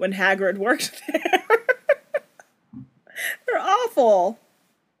school when Hagrid worked there. They're awful.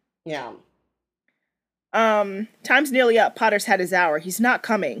 Yeah. Time's nearly up. Potter's had his hour. He's not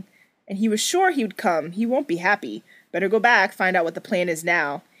coming. And he was sure he would come. He won't be happy. Better go back, find out what the plan is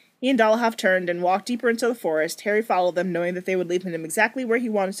now. He and Dolohov turned and walked deeper into the forest. Harry followed them, knowing that they would lead him exactly where he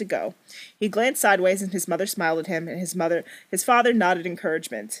wanted to go. He glanced sideways, and his mother smiled at him, and his father nodded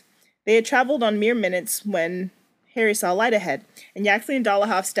encouragement. They had traveled on mere minutes when Harry saw a light ahead, and Yaxley and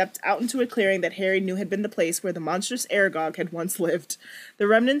Dolohov stepped out into a clearing that Harry knew had been the place where the monstrous Aragog had once lived. The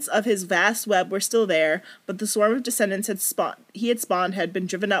remnants of his vast web were still there, but the swarm of descendants he had spawned had been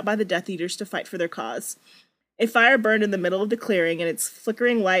driven out by the Death Eaters to fight for their cause. A fire burned in the middle of the clearing, and its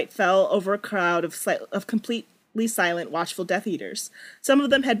flickering light fell over a crowd of completely silent, watchful Death Eaters. Some of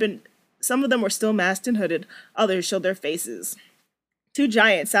them were still masked and hooded, others showed their faces. Two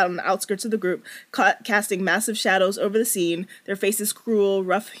giants sat on the outskirts of the group, casting massive shadows over the scene, their faces cruel,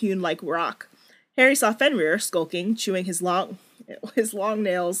 rough-hewn like rock. Harry saw Fenrir skulking, chewing his long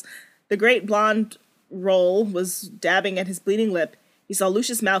nails. The great blonde Roll was dabbing at his bleeding lip. He saw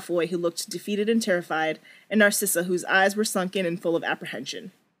Lucius Malfoy, who looked defeated and terrified, and Narcissa, whose eyes were sunken and full of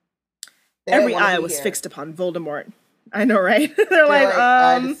apprehension. Every eye was fixed upon Voldemort. I know, right? They're like,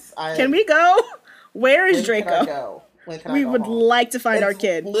 can we go? Where is Draco? We would like to find our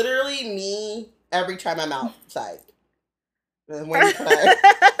kid. Literally me every time I'm outside.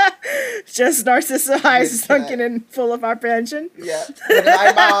 Just Narcissa eyes sunken and full of apprehension. Yeah.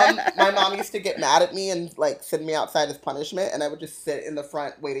 My mom used to get mad at me and like send me outside as punishment, and I would just sit in the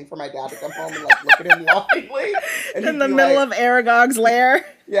front waiting for my dad to come home and like look at him longingly. In the middle of Aragog's lair.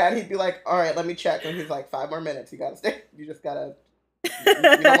 Yeah, and he'd be like, "All right, let me check." And he's like, 5 more minutes. You gotta stay. You just gotta. You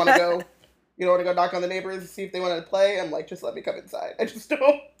don't want to go. You don't want to go knock on the neighbors and see if they want to play? I'm like, just let me come inside. I just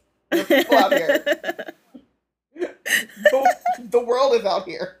don't. There's people out here. The world is out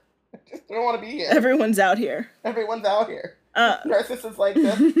here. I just don't want to be here. Everyone's out here. Everyone's out here. Narcissus like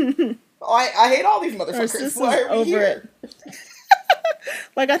this. I hate all these motherfuckers. Narcissus Why are we here? It.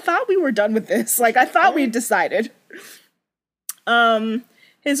 Like, I thought we were done with this. Like, I thought we decided.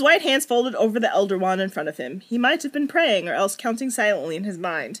 His white hands folded over the Elder Wand in front of him. He might have been praying or else counting silently in his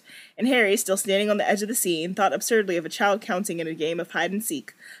mind. And Harry, still standing on the edge of the scene, thought absurdly of a child counting in a game of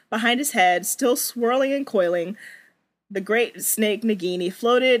hide-and-seek. Behind his head, still swirling and coiling, the great snake Nagini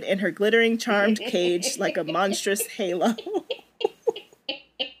floated in her glittering charmed cage like a monstrous halo.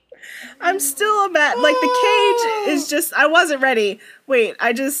 I'm still mad. Like, the cage is just... I wasn't ready. Wait,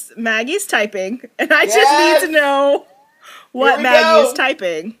 Maggie's typing, and I just need to know... what Maggie is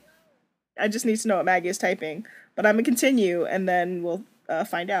typing. I just need to know what Maggie is typing. But I'm going to continue, and then we'll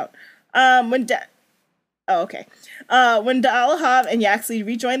find out. When Dolohov and Yaxley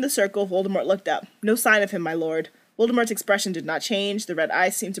rejoined the circle, Voldemort looked up. "No sign of him, my lord." Voldemort's expression did not change. The red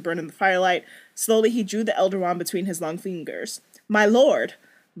eyes seemed to burn in the firelight. Slowly, he drew the Elder Wand between his long fingers. My lord,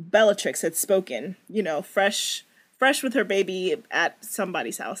 Bellatrix had spoken. You know, fresh with her baby at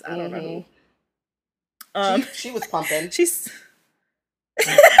somebody's house. I don't know. She was pumping. She's...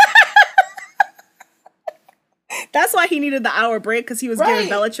 That's why he needed the hour break, because he was giving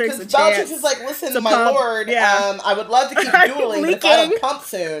Bellatrix a chance. Bellatrix was like, listen, my lord, I would love to keep dueling, but if I don't pump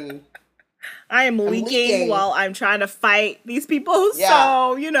soon... I'm leaking while I'm trying to fight these people,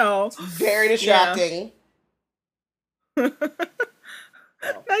 so, you know. It's very distracting. Yeah.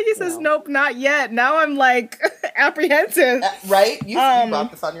 Maggie says, nope, not yet. Now I'm, like, apprehensive. Right? You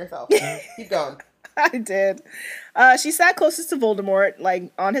brought this on yourself. Keep going. I did. She sat closest to Voldemort, like,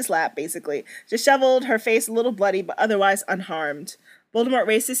 on his lap, basically. Disheveled, her face a little bloody, but otherwise unharmed. Voldemort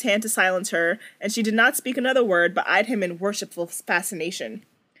raised his hand to silence her, and she did not speak another word, but eyed him in worshipful fascination.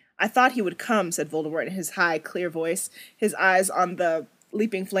 I thought he would come, said Voldemort in his high, clear voice, his eyes on the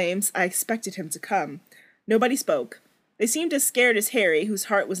leaping flames. I expected him to come. Nobody spoke. They seemed as scared as Harry, whose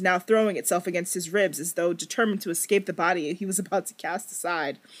heart was now throwing itself against his ribs as though determined to escape the body he was about to cast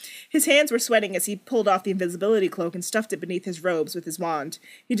aside. His hands were sweating as he pulled off the invisibility cloak and stuffed it beneath his robes with his wand.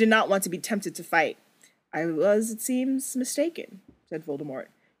 He did not want to be tempted to fight. I was, it seems, mistaken, said Voldemort.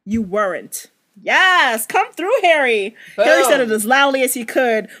 You weren't. Yes, come through, Harry! Boom. Harry said it as loudly as he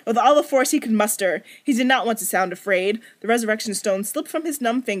could, with all the force he could muster. He did not want to sound afraid. The resurrection stone slipped from his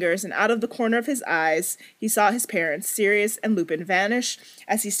numb fingers, and out of the corner of his eyes, he saw his parents, Sirius and Lupin, vanish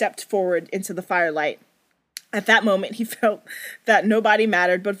as he stepped forward into the firelight. At that moment, he felt that nobody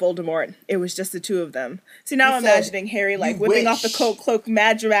mattered but Voldemort. It was just the two of them. See, now I'm imagining Harry, like, whipping off the cloak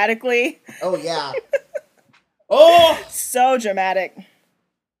mad dramatically. Oh, yeah. Oh! So dramatic.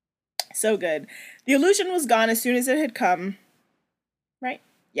 So good. The illusion was gone as soon as it had come. Right?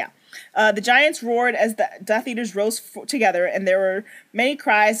 Yeah. The giants roared as the Death Eaters rose together, and there were many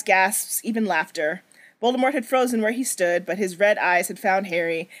cries, gasps, even laughter. Voldemort had frozen where he stood, but his red eyes had found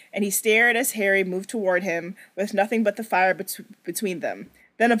Harry, and he stared as Harry moved toward him, with nothing but the fire between them.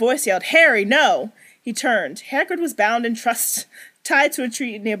 Then a voice yelled, Harry, no! He turned. Hagrid was bound and tied to a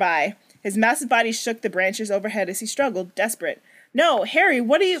tree nearby. His massive body shook the branches overhead as he struggled, desperate. No, Harry,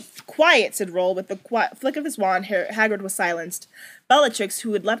 what are you... Quiet, said Roll. With the flick of his wand, Hagrid was silenced. Bellatrix,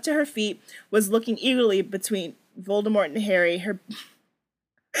 who had leapt to her feet, was looking eagerly between Voldemort and Harry, her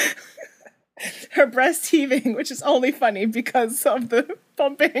breast heaving, which is only funny because of the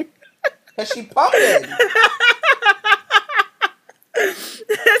pumping. Because she pumping.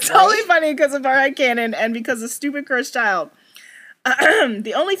 It's only funny because of our headcanon and because of stupid cursed child.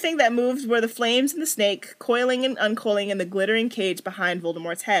 The only thing that moved were the flames and the snake, coiling and uncoiling in the glittering cage behind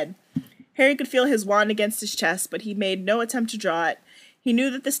Voldemort's head. Harry could feel his wand against his chest, but he made no attempt to draw it. He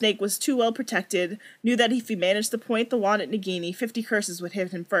knew that the snake was too well protected, knew that if he managed to point the wand at Nagini, 50 curses would hit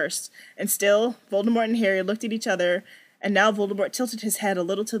him first. And still, Voldemort and Harry looked at each other, and now Voldemort tilted his head a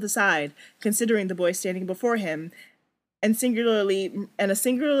little to the side, considering the boy standing before him, and a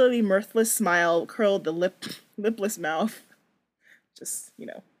singularly mirthless smile curled the lipless mouth. Just, you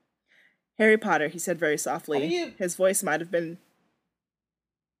know. Harry Potter, he said very softly. His voice might have been...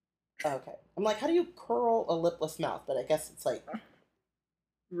 Okay. I'm like, how do you curl a lipless mouth? But I guess it's like...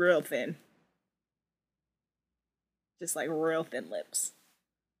 Real thin. Just like real thin lips.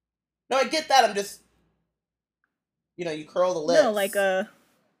 No, I get that. I'm just... You know, you curl the lips. No, like a...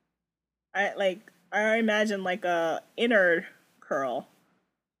 I imagine like a inner curl.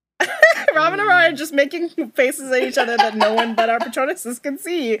 Robin and I are just making faces at each other that no one but our Patronuses can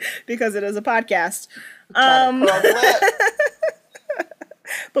see because it is a podcast.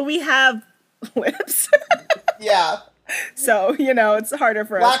 But we have lips. Yeah. So, you know, it's harder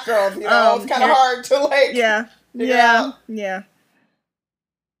for Black us. girls, you know, it's kind of hard to like... Yeah.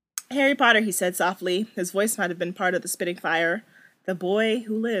 Harry Potter, he said softly. His voice might have been part of the spitting fire. The boy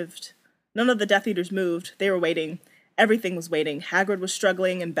who lived. None of the Death Eaters moved. They were waiting. Everything was waiting. Hagrid was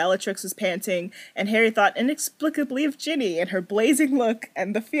struggling, and Bellatrix was panting, and Harry thought inexplicably of Ginny and her blazing look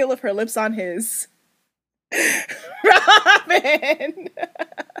and the feel of her lips on his. Robin!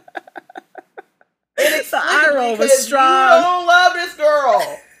 The eye roll was strong. You don't love this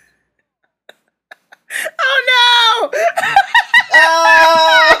girl. Oh no!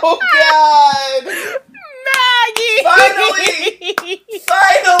 Oh God! Maggie!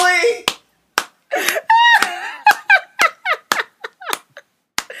 Finally!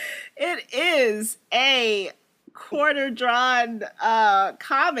 It is a quarter-drawn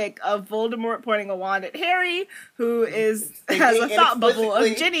comic of Voldemort pointing a wand at Harry, who has a thought bubble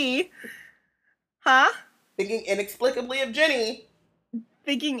of Ginny. Huh? Thinking inexplicably of Ginny.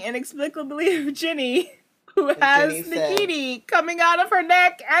 who And has Ginny said, Nagini coming out of her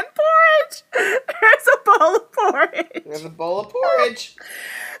neck and porridge. There's a bowl of porridge. there's a bowl of porridge.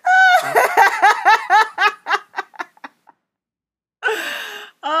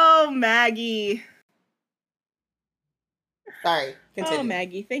 Oh, Maggie. Sorry, continue. Oh,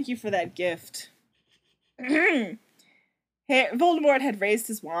 Maggie, thank you for that gift. Voldemort had raised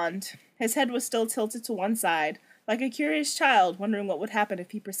his wand. His head was still tilted to one side, like a curious child wondering what would happen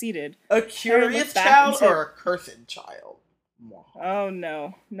if he proceeded. A curious child or a cursed child? Oh,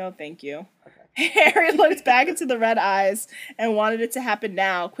 no. No, thank you. Okay. Harry looked back into the red eyes and wanted it to happen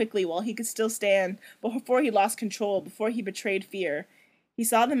now, quickly, while he could still stand, before he lost control, before he betrayed fear. He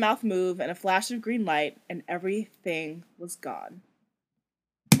saw the mouth move and a flash of green light, and everything was gone.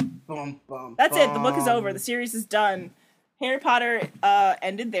 That's it. The book is over. The series is done. Harry Potter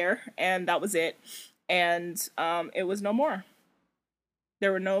ended there, and that was it. And it was no more.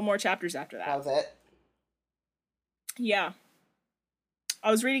 There were no more chapters after that. That was it? Yeah. I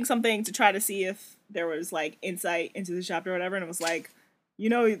was reading something to try to see if there was, like, insight into the chapter or whatever, and it was like, you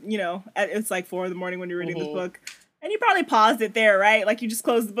know, it's like 4 a.m. when you're reading this book. And you probably paused it there, right? Like, you just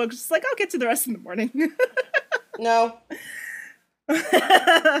closed the book, just like, I'll get to the rest in the morning. No.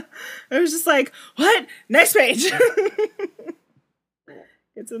 It was just like, what? Next page.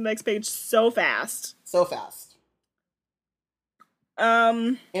 Get to the next page so fast. So fast.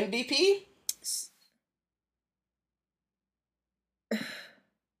 MVP?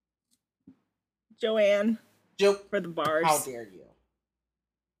 Joanne. For the bars. How dare you?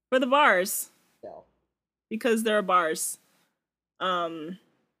 For the bars. No. Because there are bars.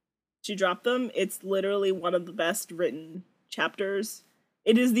 She dropped them. It's literally one of the best written chapters.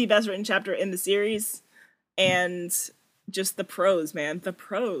 It is the best written chapter in the series. And just the prose, man. The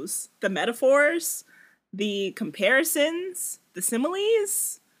prose. The metaphors. The comparisons. The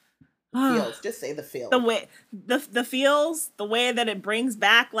similes. Feels. Just say the feels. The way the feels, the way that it brings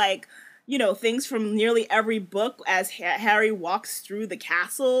back, like, you know, things from nearly every book as Harry walks through the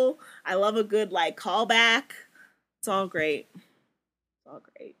castle. I love a good, like, callback. It's all great. It's all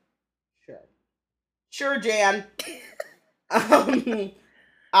great. Sure, Jan. I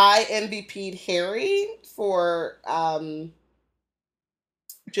MVP'd Harry for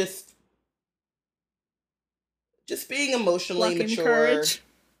just being emotionally mature. Courage.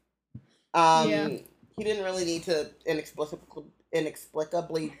 Yeah. He didn't really need to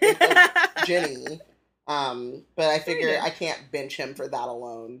inexplicably think of Ginny. But I figure I can't bench him for that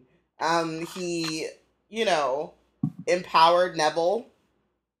alone. He, you know, empowered Neville.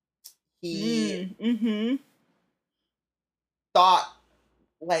 He thought,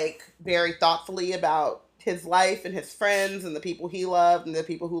 like, very thoughtfully about his life and his friends and the people he loved and the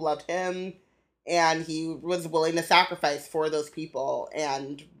people who loved him. And he was willing to sacrifice for those people.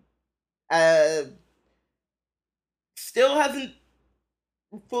 And still hasn't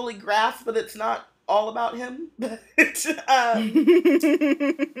fully grasped that it's not all about him. But I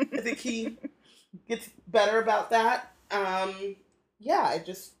think he gets better about that. Yeah,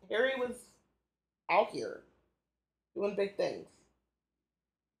 Harry was out here doing big things.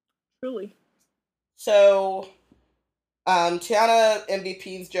 Truly. So, Tiana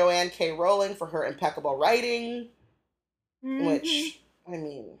MVP's Joanne K. Rowling for her impeccable writing, which, I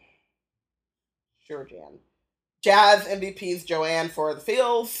mean, sure, Jan. Jazz MVP's Joanne for the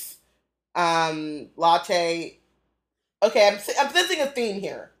feels. Latte. Okay, I'm sensing a theme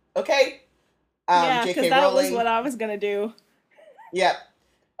here. Okay. Yeah, because that was what I was gonna do. Yep.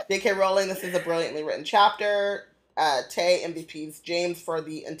 J.K. Rowling, this is a brilliantly written chapter. Tay MVP's James for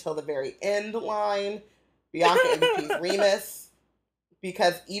the until the very end line. Bianca MVP's Remus.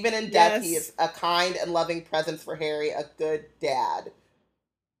 Because even in death, he is a kind and loving presence for Harry, a good dad.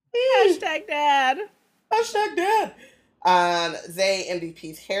 Hashtag dad. Hashtag dad. Zay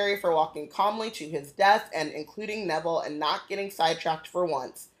MVP's Harry for walking calmly to his death and including Neville and not getting sidetracked for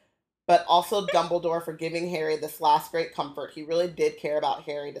once. But also Dumbledore for giving Harry this last great comfort. He really did care about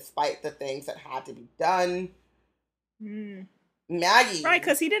Harry despite the things that had to be done. Maggie. Right,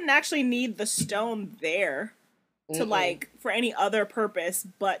 because he didn't actually need the stone there to, like, for any other purpose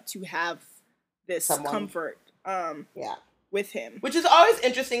but to have this comfort with him. Which is always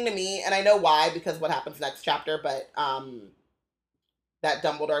interesting to me, and I know why, because what happens next chapter, but that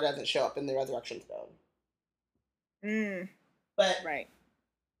Dumbledore doesn't show up in the Resurrection Stone. But right.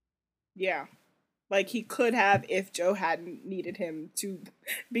 Yeah. Like, he could have if Joe hadn't needed him to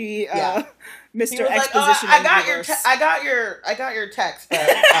be Mr. Exposition. Like, I got your text. But,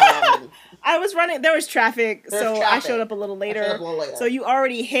 I was running. There was traffic, so I showed up a little later. So you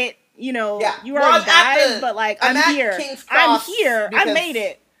already hit. You know, you already died, but like I'm here. I made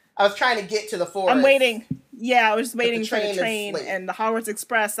it. I was trying to get to the forest. I'm waiting. Yeah, I was waiting for the train is train late. and the Hogwarts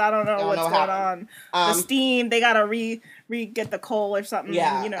Express. I don't know Don't what's know what going happened. on. The steam, they gotta re get the coal or something.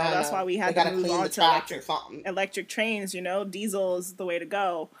 Yeah, And, you know, I don't that's know. why we They had to gotta move clean on the to tracks or something. electric trains. You know, diesel is the way to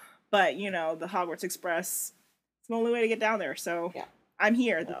go. But you know, the Hogwarts Express, it's the only way to get down there. So Yeah. I'm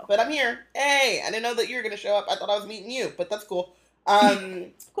here though. But I'm here. Hey, I didn't know that you were gonna show up. I thought I was meeting you, but that's cool.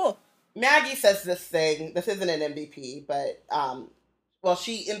 Cool. Maggie says this thing. This isn't an MVP, but well,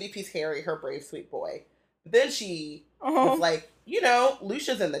 she MVP's Harry, her brave sweet boy. But then she was like, you know,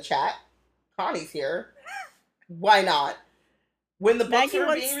 Lucia's in the chat. Connie's here. Why not? When the books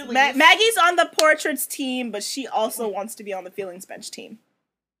were being released, Maggie's on the portraits team, but she also wants to be on the feelings bench team.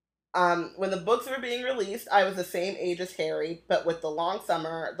 When the books were being released, I was the same age as Harry, but with the long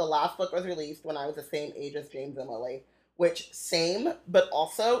summer, the last book was released when I was the same age as James and Lily. Which, same, but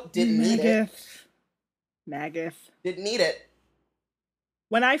also didn't need it. Magath. Didn't need it.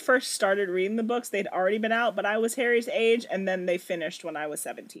 When I first started reading the books, they'd already been out, but I was Harry's age, and then they finished when I was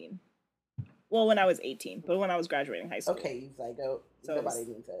 17. Well, when I was 18, but when I was graduating high school. Okay, you zygote. So nobody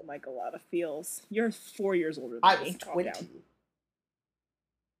needs it. Like a lot of feels. You're 4 years older than me. I was 20.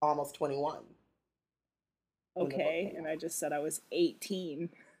 Almost 21. Okay, and I just said I was 18.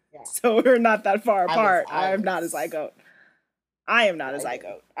 Yeah. So we're not that far apart. I'm not a zygote. I am not a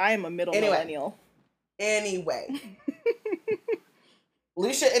zygote. I am a middle millennial. Anyway.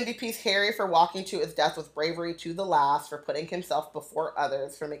 Lucia MVP's Harry for walking to his death with bravery to the last, for putting himself before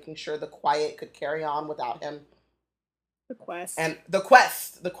others, for making sure the quiet could carry on without him. The quest. And the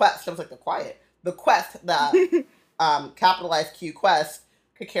quest. I was like, the quiet. The quest, the capitalized Q quest,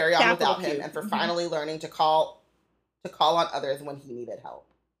 could carry on without him, and for finally learning to call on others when he needed help.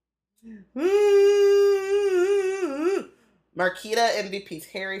 Marquita MVP's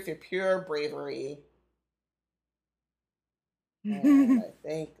Harry for pure bravery. And I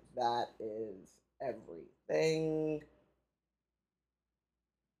think that is everything.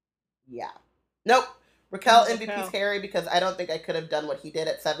 Yeah. Nope. Raquel MVP's Harry, because I don't think I could have done what he did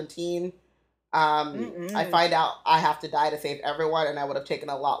at 17. I find out I have to die to save everyone, and I would have taken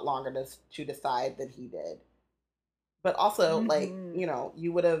a lot longer to decide than he did. But also, like, you know,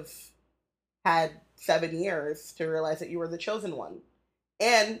 you would have had 7 years to realize that you were the chosen one.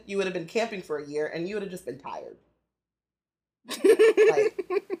 And you would have been camping for a year, and you would have just been tired. Like,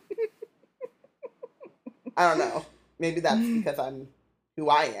 I don't know. Maybe that's because I'm who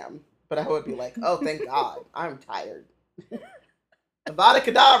I am. But I would be like, oh, thank God, I'm tired. Avada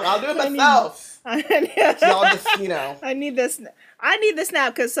Kedavra, I'll do it myself. Y'all just, you know. I need this now,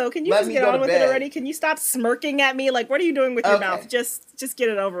 because can you just get on with it already? Can you stop smirking at me? Like, what are you doing with your mouth? Just get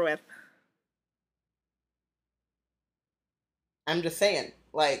it over with. I'm just saying,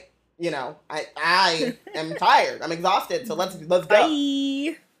 like, you know, I am tired. I'm exhausted, so let's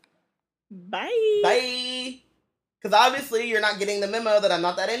go. Bye. Because obviously you're not getting the memo that I'm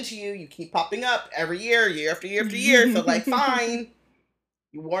not that into you. You keep popping up every year, year after year after year. So, like, fine.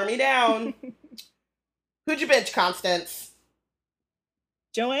 You wore me down. Who'd you bench, Constance?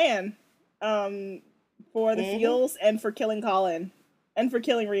 Joanne. For the feels and for killing Colin. And for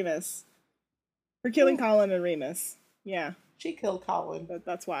killing Remus. For killing Colin and Remus. Yeah. She killed Colin.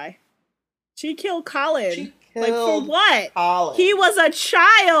 That's why. She killed Colin. She killed like, for what? Colin. He was a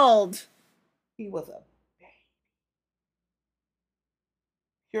child. He was a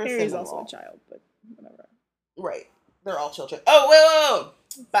baby. Harry's also a child, but whatever. Right. They're all children. Oh, whoa.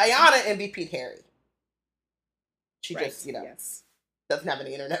 Bayana MVP'd Harry. She just, you know, doesn't have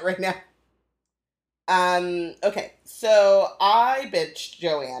any internet right now. Okay. So I benched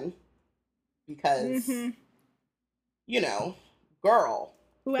Joanne because, you know, girl.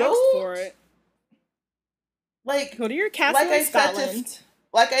 Who asked for it? Like, go to your castle in Scotland.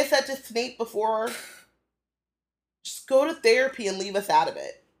 Like I said to Snape before, just go to therapy and leave us out of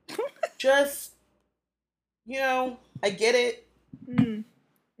it. Just, you know, I get it.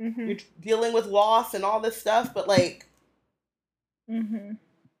 You're dealing with loss and all this stuff, but like, did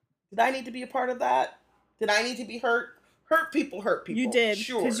I need to be a part of that? Did I need to be hurt? Hurt people hurt people. You did,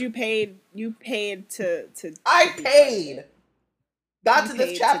 sure. because you paid to. I paid. Got to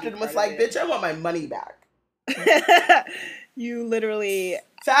this chapter and was like, bitch, I want my money back. You literally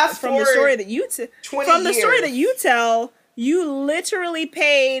from the story that you tell, you literally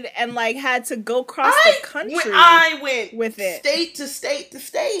paid and like had to go across the country. I went with it, state to state to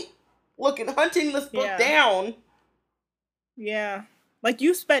state, hunting this book down. Yeah, like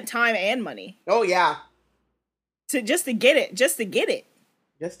you spent time and money. Oh yeah, just to get it.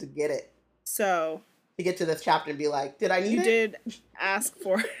 So to get to this chapter and be like, did I need it? You did ask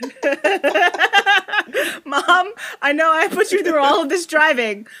for it. Mom, I know I put you through all of this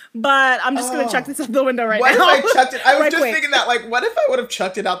driving, but I'm just going to chuck this out the window right now. What if I chucked it? I was Right just quick. thinking that, like, what if I would have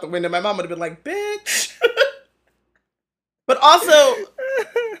chucked it out the window? My mom would have been like, bitch. But also,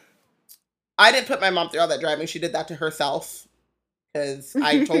 I didn't put my mom through all that driving. She did that to herself because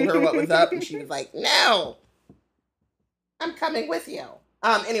I told her what was up, and she was like, no, I'm coming with you.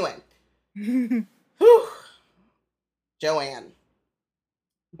 Anyway. Whew. Joanne.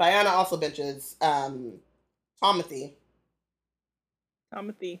 Biana also benches Tomothy.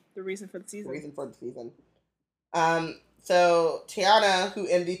 Tomothy, the reason for the season. So Tiana, who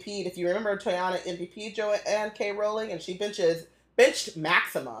MVP'd, if you remember, Tiana MVP'd Joanne K. Rowling, and she benched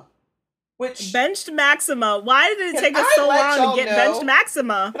Maxima. Which benched Maxima. Why did it take us so long to get benched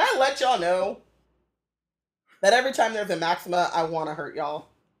Maxima? Can I let y'all know that every time there's a Maxima, I want to hurt y'all?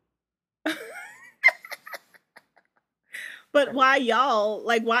 But why y'all?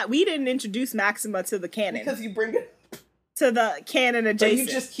 Like, why we didn't introduce Maxima to the canon? Because you bring it to the canon adjacent.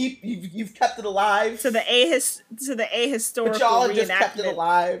 But you just you've kept it alive to the ahistorical. But y'all have just kept it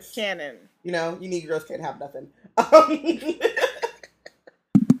alive. Canon. You know, you Negroes can't have nothing.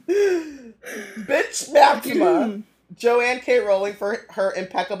 Bitch Maxima. Joanne K. Rowling for her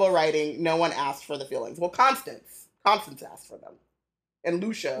impeccable writing. No one asked for the feelings. Well, Constance asked for them, and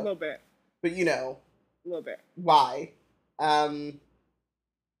Lucia a little bit. But you know, a little bit. Why? So I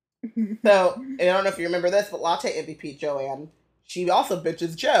don't know if you remember this, but Latte MVP Joanne. She also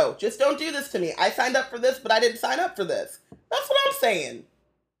bitches Joe. Just don't do this to me. I signed up for this, but I didn't sign up for this. That's what I'm saying.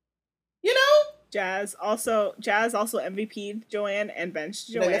 You know? Jazz also MVP'd Joanne and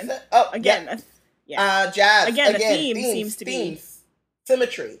benched Joanne. Oh, again. Yeah. Jazz. Again, the theme seems to be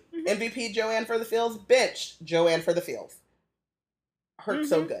symmetry. MVP Joanne for the feels, benched Joanne for the feels. Hurt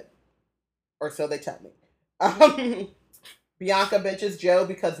so good. Or so they tell me. Bianca benches Joe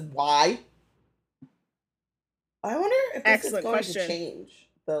because why? I wonder if this is going to change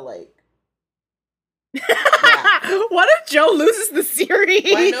the What if Joe loses the series?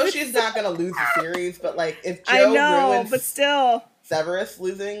 Well, I know she's not going to lose the series, but if Joe ruins but still Severus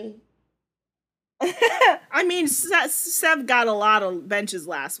losing. I mean, Sev got a lot of benches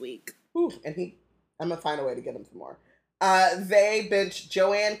last week. Ooh, and I'm going to find a way to get him some more. They benched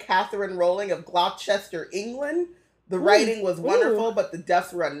Joanne Catherine Rowling of Gloucester, England. The writing was wonderful, but the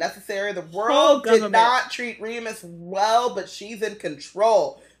deaths were unnecessary. The world did not treat Remus well, but she's in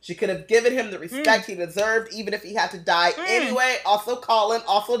control. She could have given him the respect he deserved, even if he had to die anyway. Also Colin,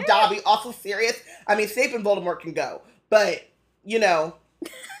 also Dobby, also Sirius. I mean, Snape and Voldemort can go, but, you know.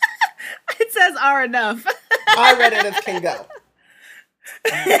 It says are enough. I read it as can go.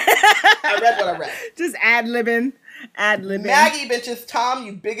 I read what I read. Just ad-libbing. Maggie benches Tom,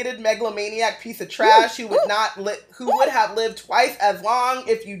 you bigoted megalomaniac piece of trash who would have lived twice as long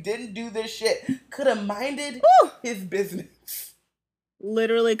if you didn't do this shit. Could have minded his business.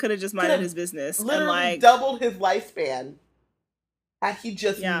 Literally could have just minded his business. Literally and doubled his lifespan had he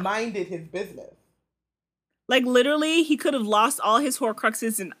just minded his business. Literally, he could have lost all his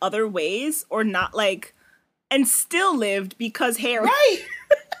Horcruxes in other ways or not, and still lived because Harry. Right.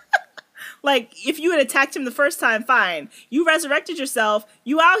 If you had attacked him the first time, fine. You resurrected yourself.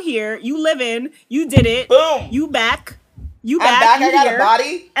 You out here. You living. You did it. Boom. You back. I'm back. I got a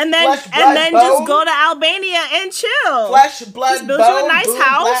body. And then, flesh, blood, bone. Just go to Albania and chill. Flesh, blood, just build bone, you a nice boom,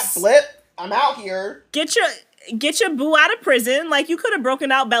 house. Blip. I'm out here. Get your boo out of prison. You could have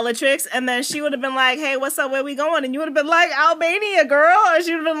broken out Bellatrix, and then she would have been like, "Hey, what's up? Where we going?" And you would have been like, "Albania, girl." And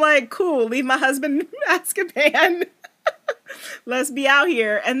she would have been like, "Cool. Leave my husband in Azkaban." Let's be out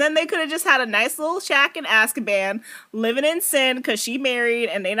here. And then they could have just had a nice little shack in Azkaban, living in sin because she married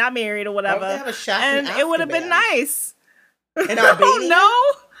and they not married or whatever. Why would they have a shack and in it would have been nice. In Albania? No,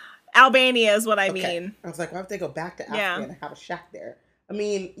 Albania is what I mean. I was like, why would they go back to Azkaban and have a shack there? I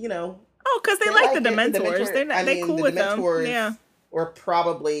mean, you know. Oh, because they like the Dementors. They're cool with them. Yeah. We're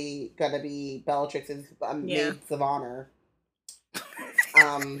probably gonna be Bellatrix's maids of honor.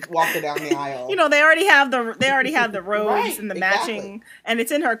 Walking down the aisle. You know, they already have the robes and the matching, and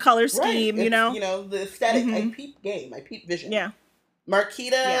it's in her color scheme. Right. You know, the aesthetic. I peep game. I peep vision. Yeah.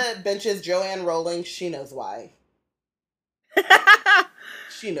 Marquita benches Joanne Rowling. She knows why.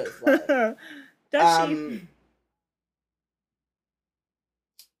 She knows why. Does she?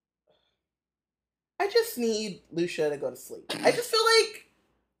 I just need Lucia to go to sleep. I just feel like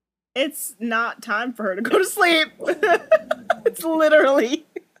it's not time for her to go to sleep. It's literally.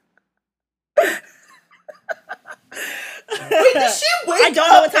 Wait, does she wake up? I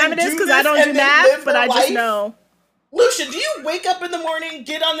don't know what time it is because I don't do math, but I just know. Lucia, do you wake up in the morning,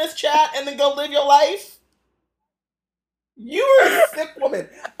 get on this chat, and then go live your life? You are a sick woman.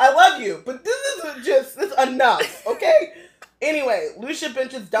 I love you, but this is enough, okay? Anyway, Lucius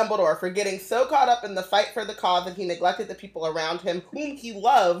benches Dumbledore for getting so caught up in the fight for the cause that he neglected the people around him whom he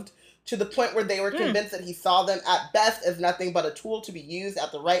loved to the point where they were convinced that he saw them at best as nothing but a tool to be used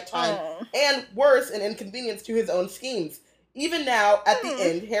at the right time, and worse, an inconvenience to his own schemes. Even now, at the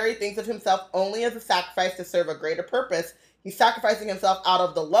end, Harry thinks of himself only as a sacrifice to serve a greater purpose. He's sacrificing himself out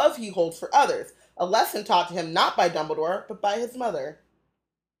of the love he holds for others, a lesson taught to him not by Dumbledore, but by his mother.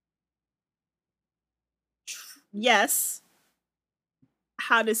 Yes.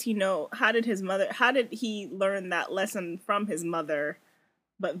 How does he know? How did he learn that lesson from his mother,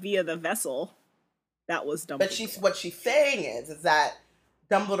 but via the vessel that was Dumbledore? But what she's saying is that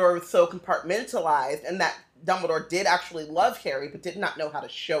Dumbledore was so compartmentalized and that Dumbledore did actually love Harry, but did not know how to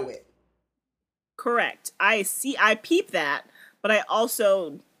show it. Correct. I peep that, but I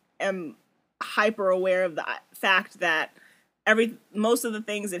also am hyper aware of the fact that most of the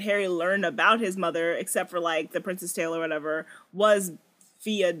things that Harry learned about his mother, except for like the Prince's Tale or whatever, was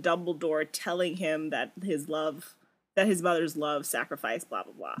via Dumbledore telling him that his mother's love sacrificed blah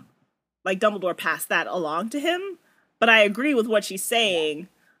blah blah. Like Dumbledore passed that along to him, but I agree with what she's saying. Yeah.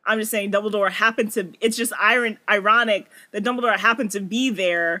 I'm just saying Dumbledore happened to. It's just ironic that Dumbledore happened to be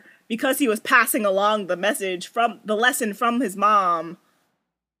there because he was passing along the message from the lesson from his mom,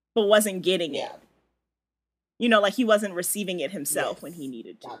 but wasn't getting it. You know, like he wasn't receiving it himself when he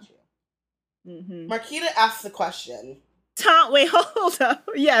needed to. Gotcha. Mm-hmm. Marquita asked the question. Wait, hold up.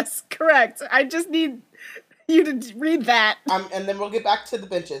 Yes, correct. I just need you to read that. And then we'll get back to the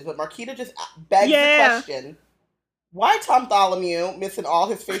benches. But Marquita just begs the question. Why Tom Tholomew missing all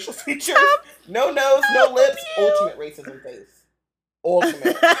his facial features? No nose, no lips, ultimate racism face.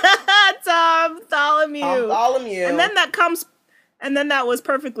 Ultimate. Tom Tholomew. And then that was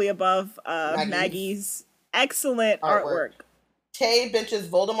perfectly above Maggie's excellent artwork. Tay benches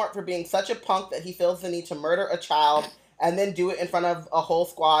Voldemort for being such a punk that he feels the need to murder a child and then do it in front of a whole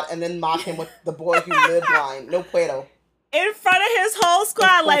squad and then mock him with the boy who lived blind. No puedo. In front of his whole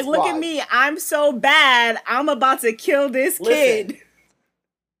squad, look at me. I'm so bad. I'm about to kill this kid.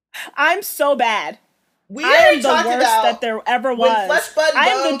 I'm so bad. I am the worst that there ever was. I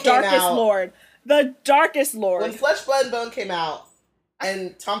am the darkest lord. The darkest lord. When Flesh, Blood, and Bone came out,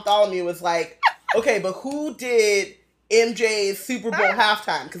 and Tom Tholomew was like, okay, but who did MJ's Super Bowl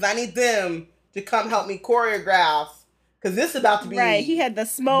halftime? Because I need them to come help me choreograph. Because this is about to be... Right, he had the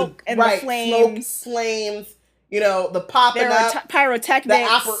smoke and the flames. Smoke, flames, you know, the popping up. Pyrotechnics.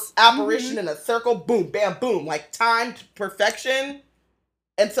 The apparition in a circle. Boom, bam, boom. Like, timed perfection.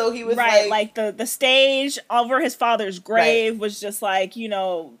 And so he was like the stage over his father's grave was just like, you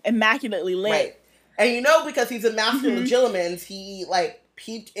know, immaculately lit. Right. And you know, because he's a master legilimens, he like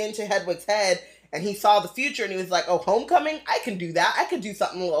peeped into Hedwig's head and he saw the future and he was like, oh, homecoming? I can do that. I could do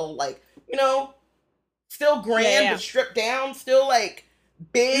something a little like, you know, still grand but stripped down, still like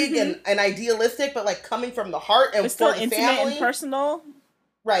big and idealistic, but like coming from the heart and but still intimate family. And personal.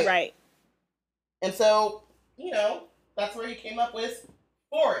 Right. Right. And so, you know, that's where he came up with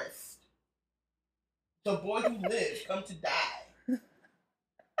Forrest, the boy who lives, come to die.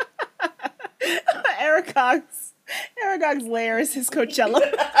 Aragog's lair is his Coachella.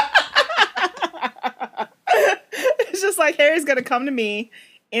 It's just like Harry's gonna come to me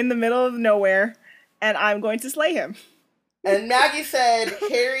in the middle of nowhere, and I'm going to slay him. And Maggie said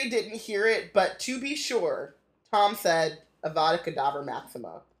Harry didn't hear it, but to be sure, Tom said Avada Kedavra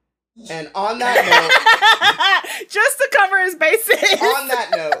Maxima. And on that note... just to cover his bases. On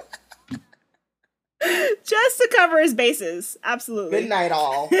that note. Just to cover his bases. Absolutely. Good night,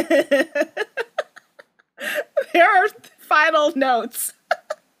 all. There are final notes.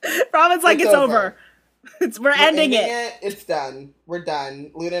 Robin's like, it's over. We're ending it. It's done. We're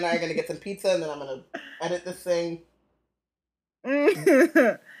done. Luna and I are going to get some pizza, and then I'm going to edit this thing.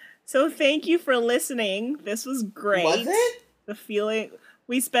 So thank you for listening. This was great. Was it? The feeling...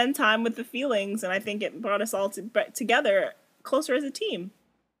 We spend time with the feelings, and I think it brought us all together closer as a team.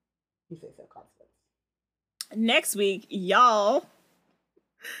 You say so confident. Next week, y'all,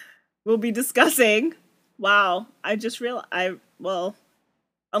 we'll be discussing... Wow, I just realized...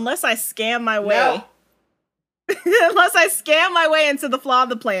 unless I scam my way... No. Unless I scam my way into the Flaw of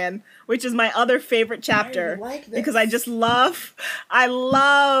the Plan, which is my other favorite chapter. I like this. Because I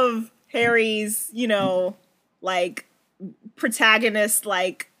love Harry's, you know, like... protagonist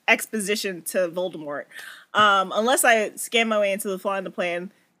like exposition to Voldemort. Unless I scam my way into the Flaw in the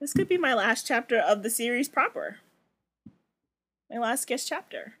Plan, this could be my last chapter of the series proper. My last guest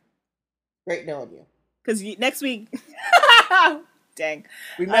chapter. Great knowing you. Because next week, dang.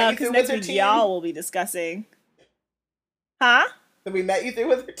 We might because next week y'all will be discussing Huh? That we met you through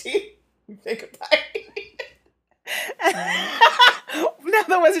Wizard Team? We say goodbye. Now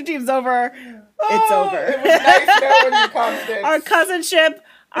the Wizard Team's over. It's over. It was nice knowing you, Constance.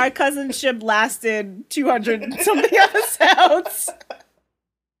 Our cousinship lasted 200 and something episodes.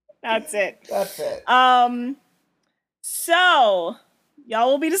 That's it. So y'all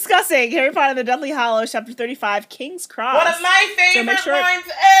will be discussing Harry Potter and the Deathly Hallows, Chapter 35, King's Cross. One of my favorite lines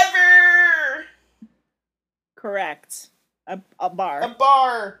ever. Correct. A bar. A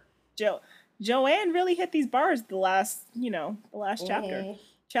bar. Joanne really hit these bars the last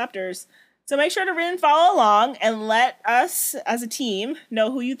chapters. So make sure to read and follow along and let us as a team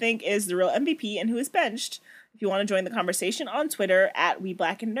know who you think is the real MVP and who is benched. If you want to join the conversation on Twitter at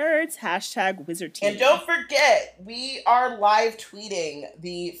WeBlackandNerds, #WizardTeam. And don't forget, we are live tweeting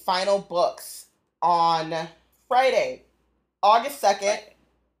the final books on Friday, August 2nd,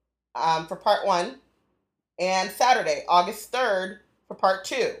 for part 1, and Saturday, August 3rd, for part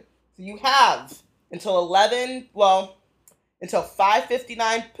 2. So you have until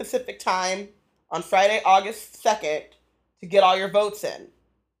 5:59 Pacific time on Friday, August 2nd to get all your votes in.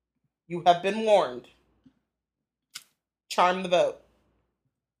 You have been warned. Charm the vote.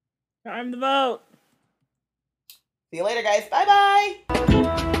 Charm the vote. See you later, guys.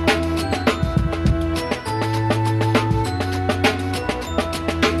 Bye-bye.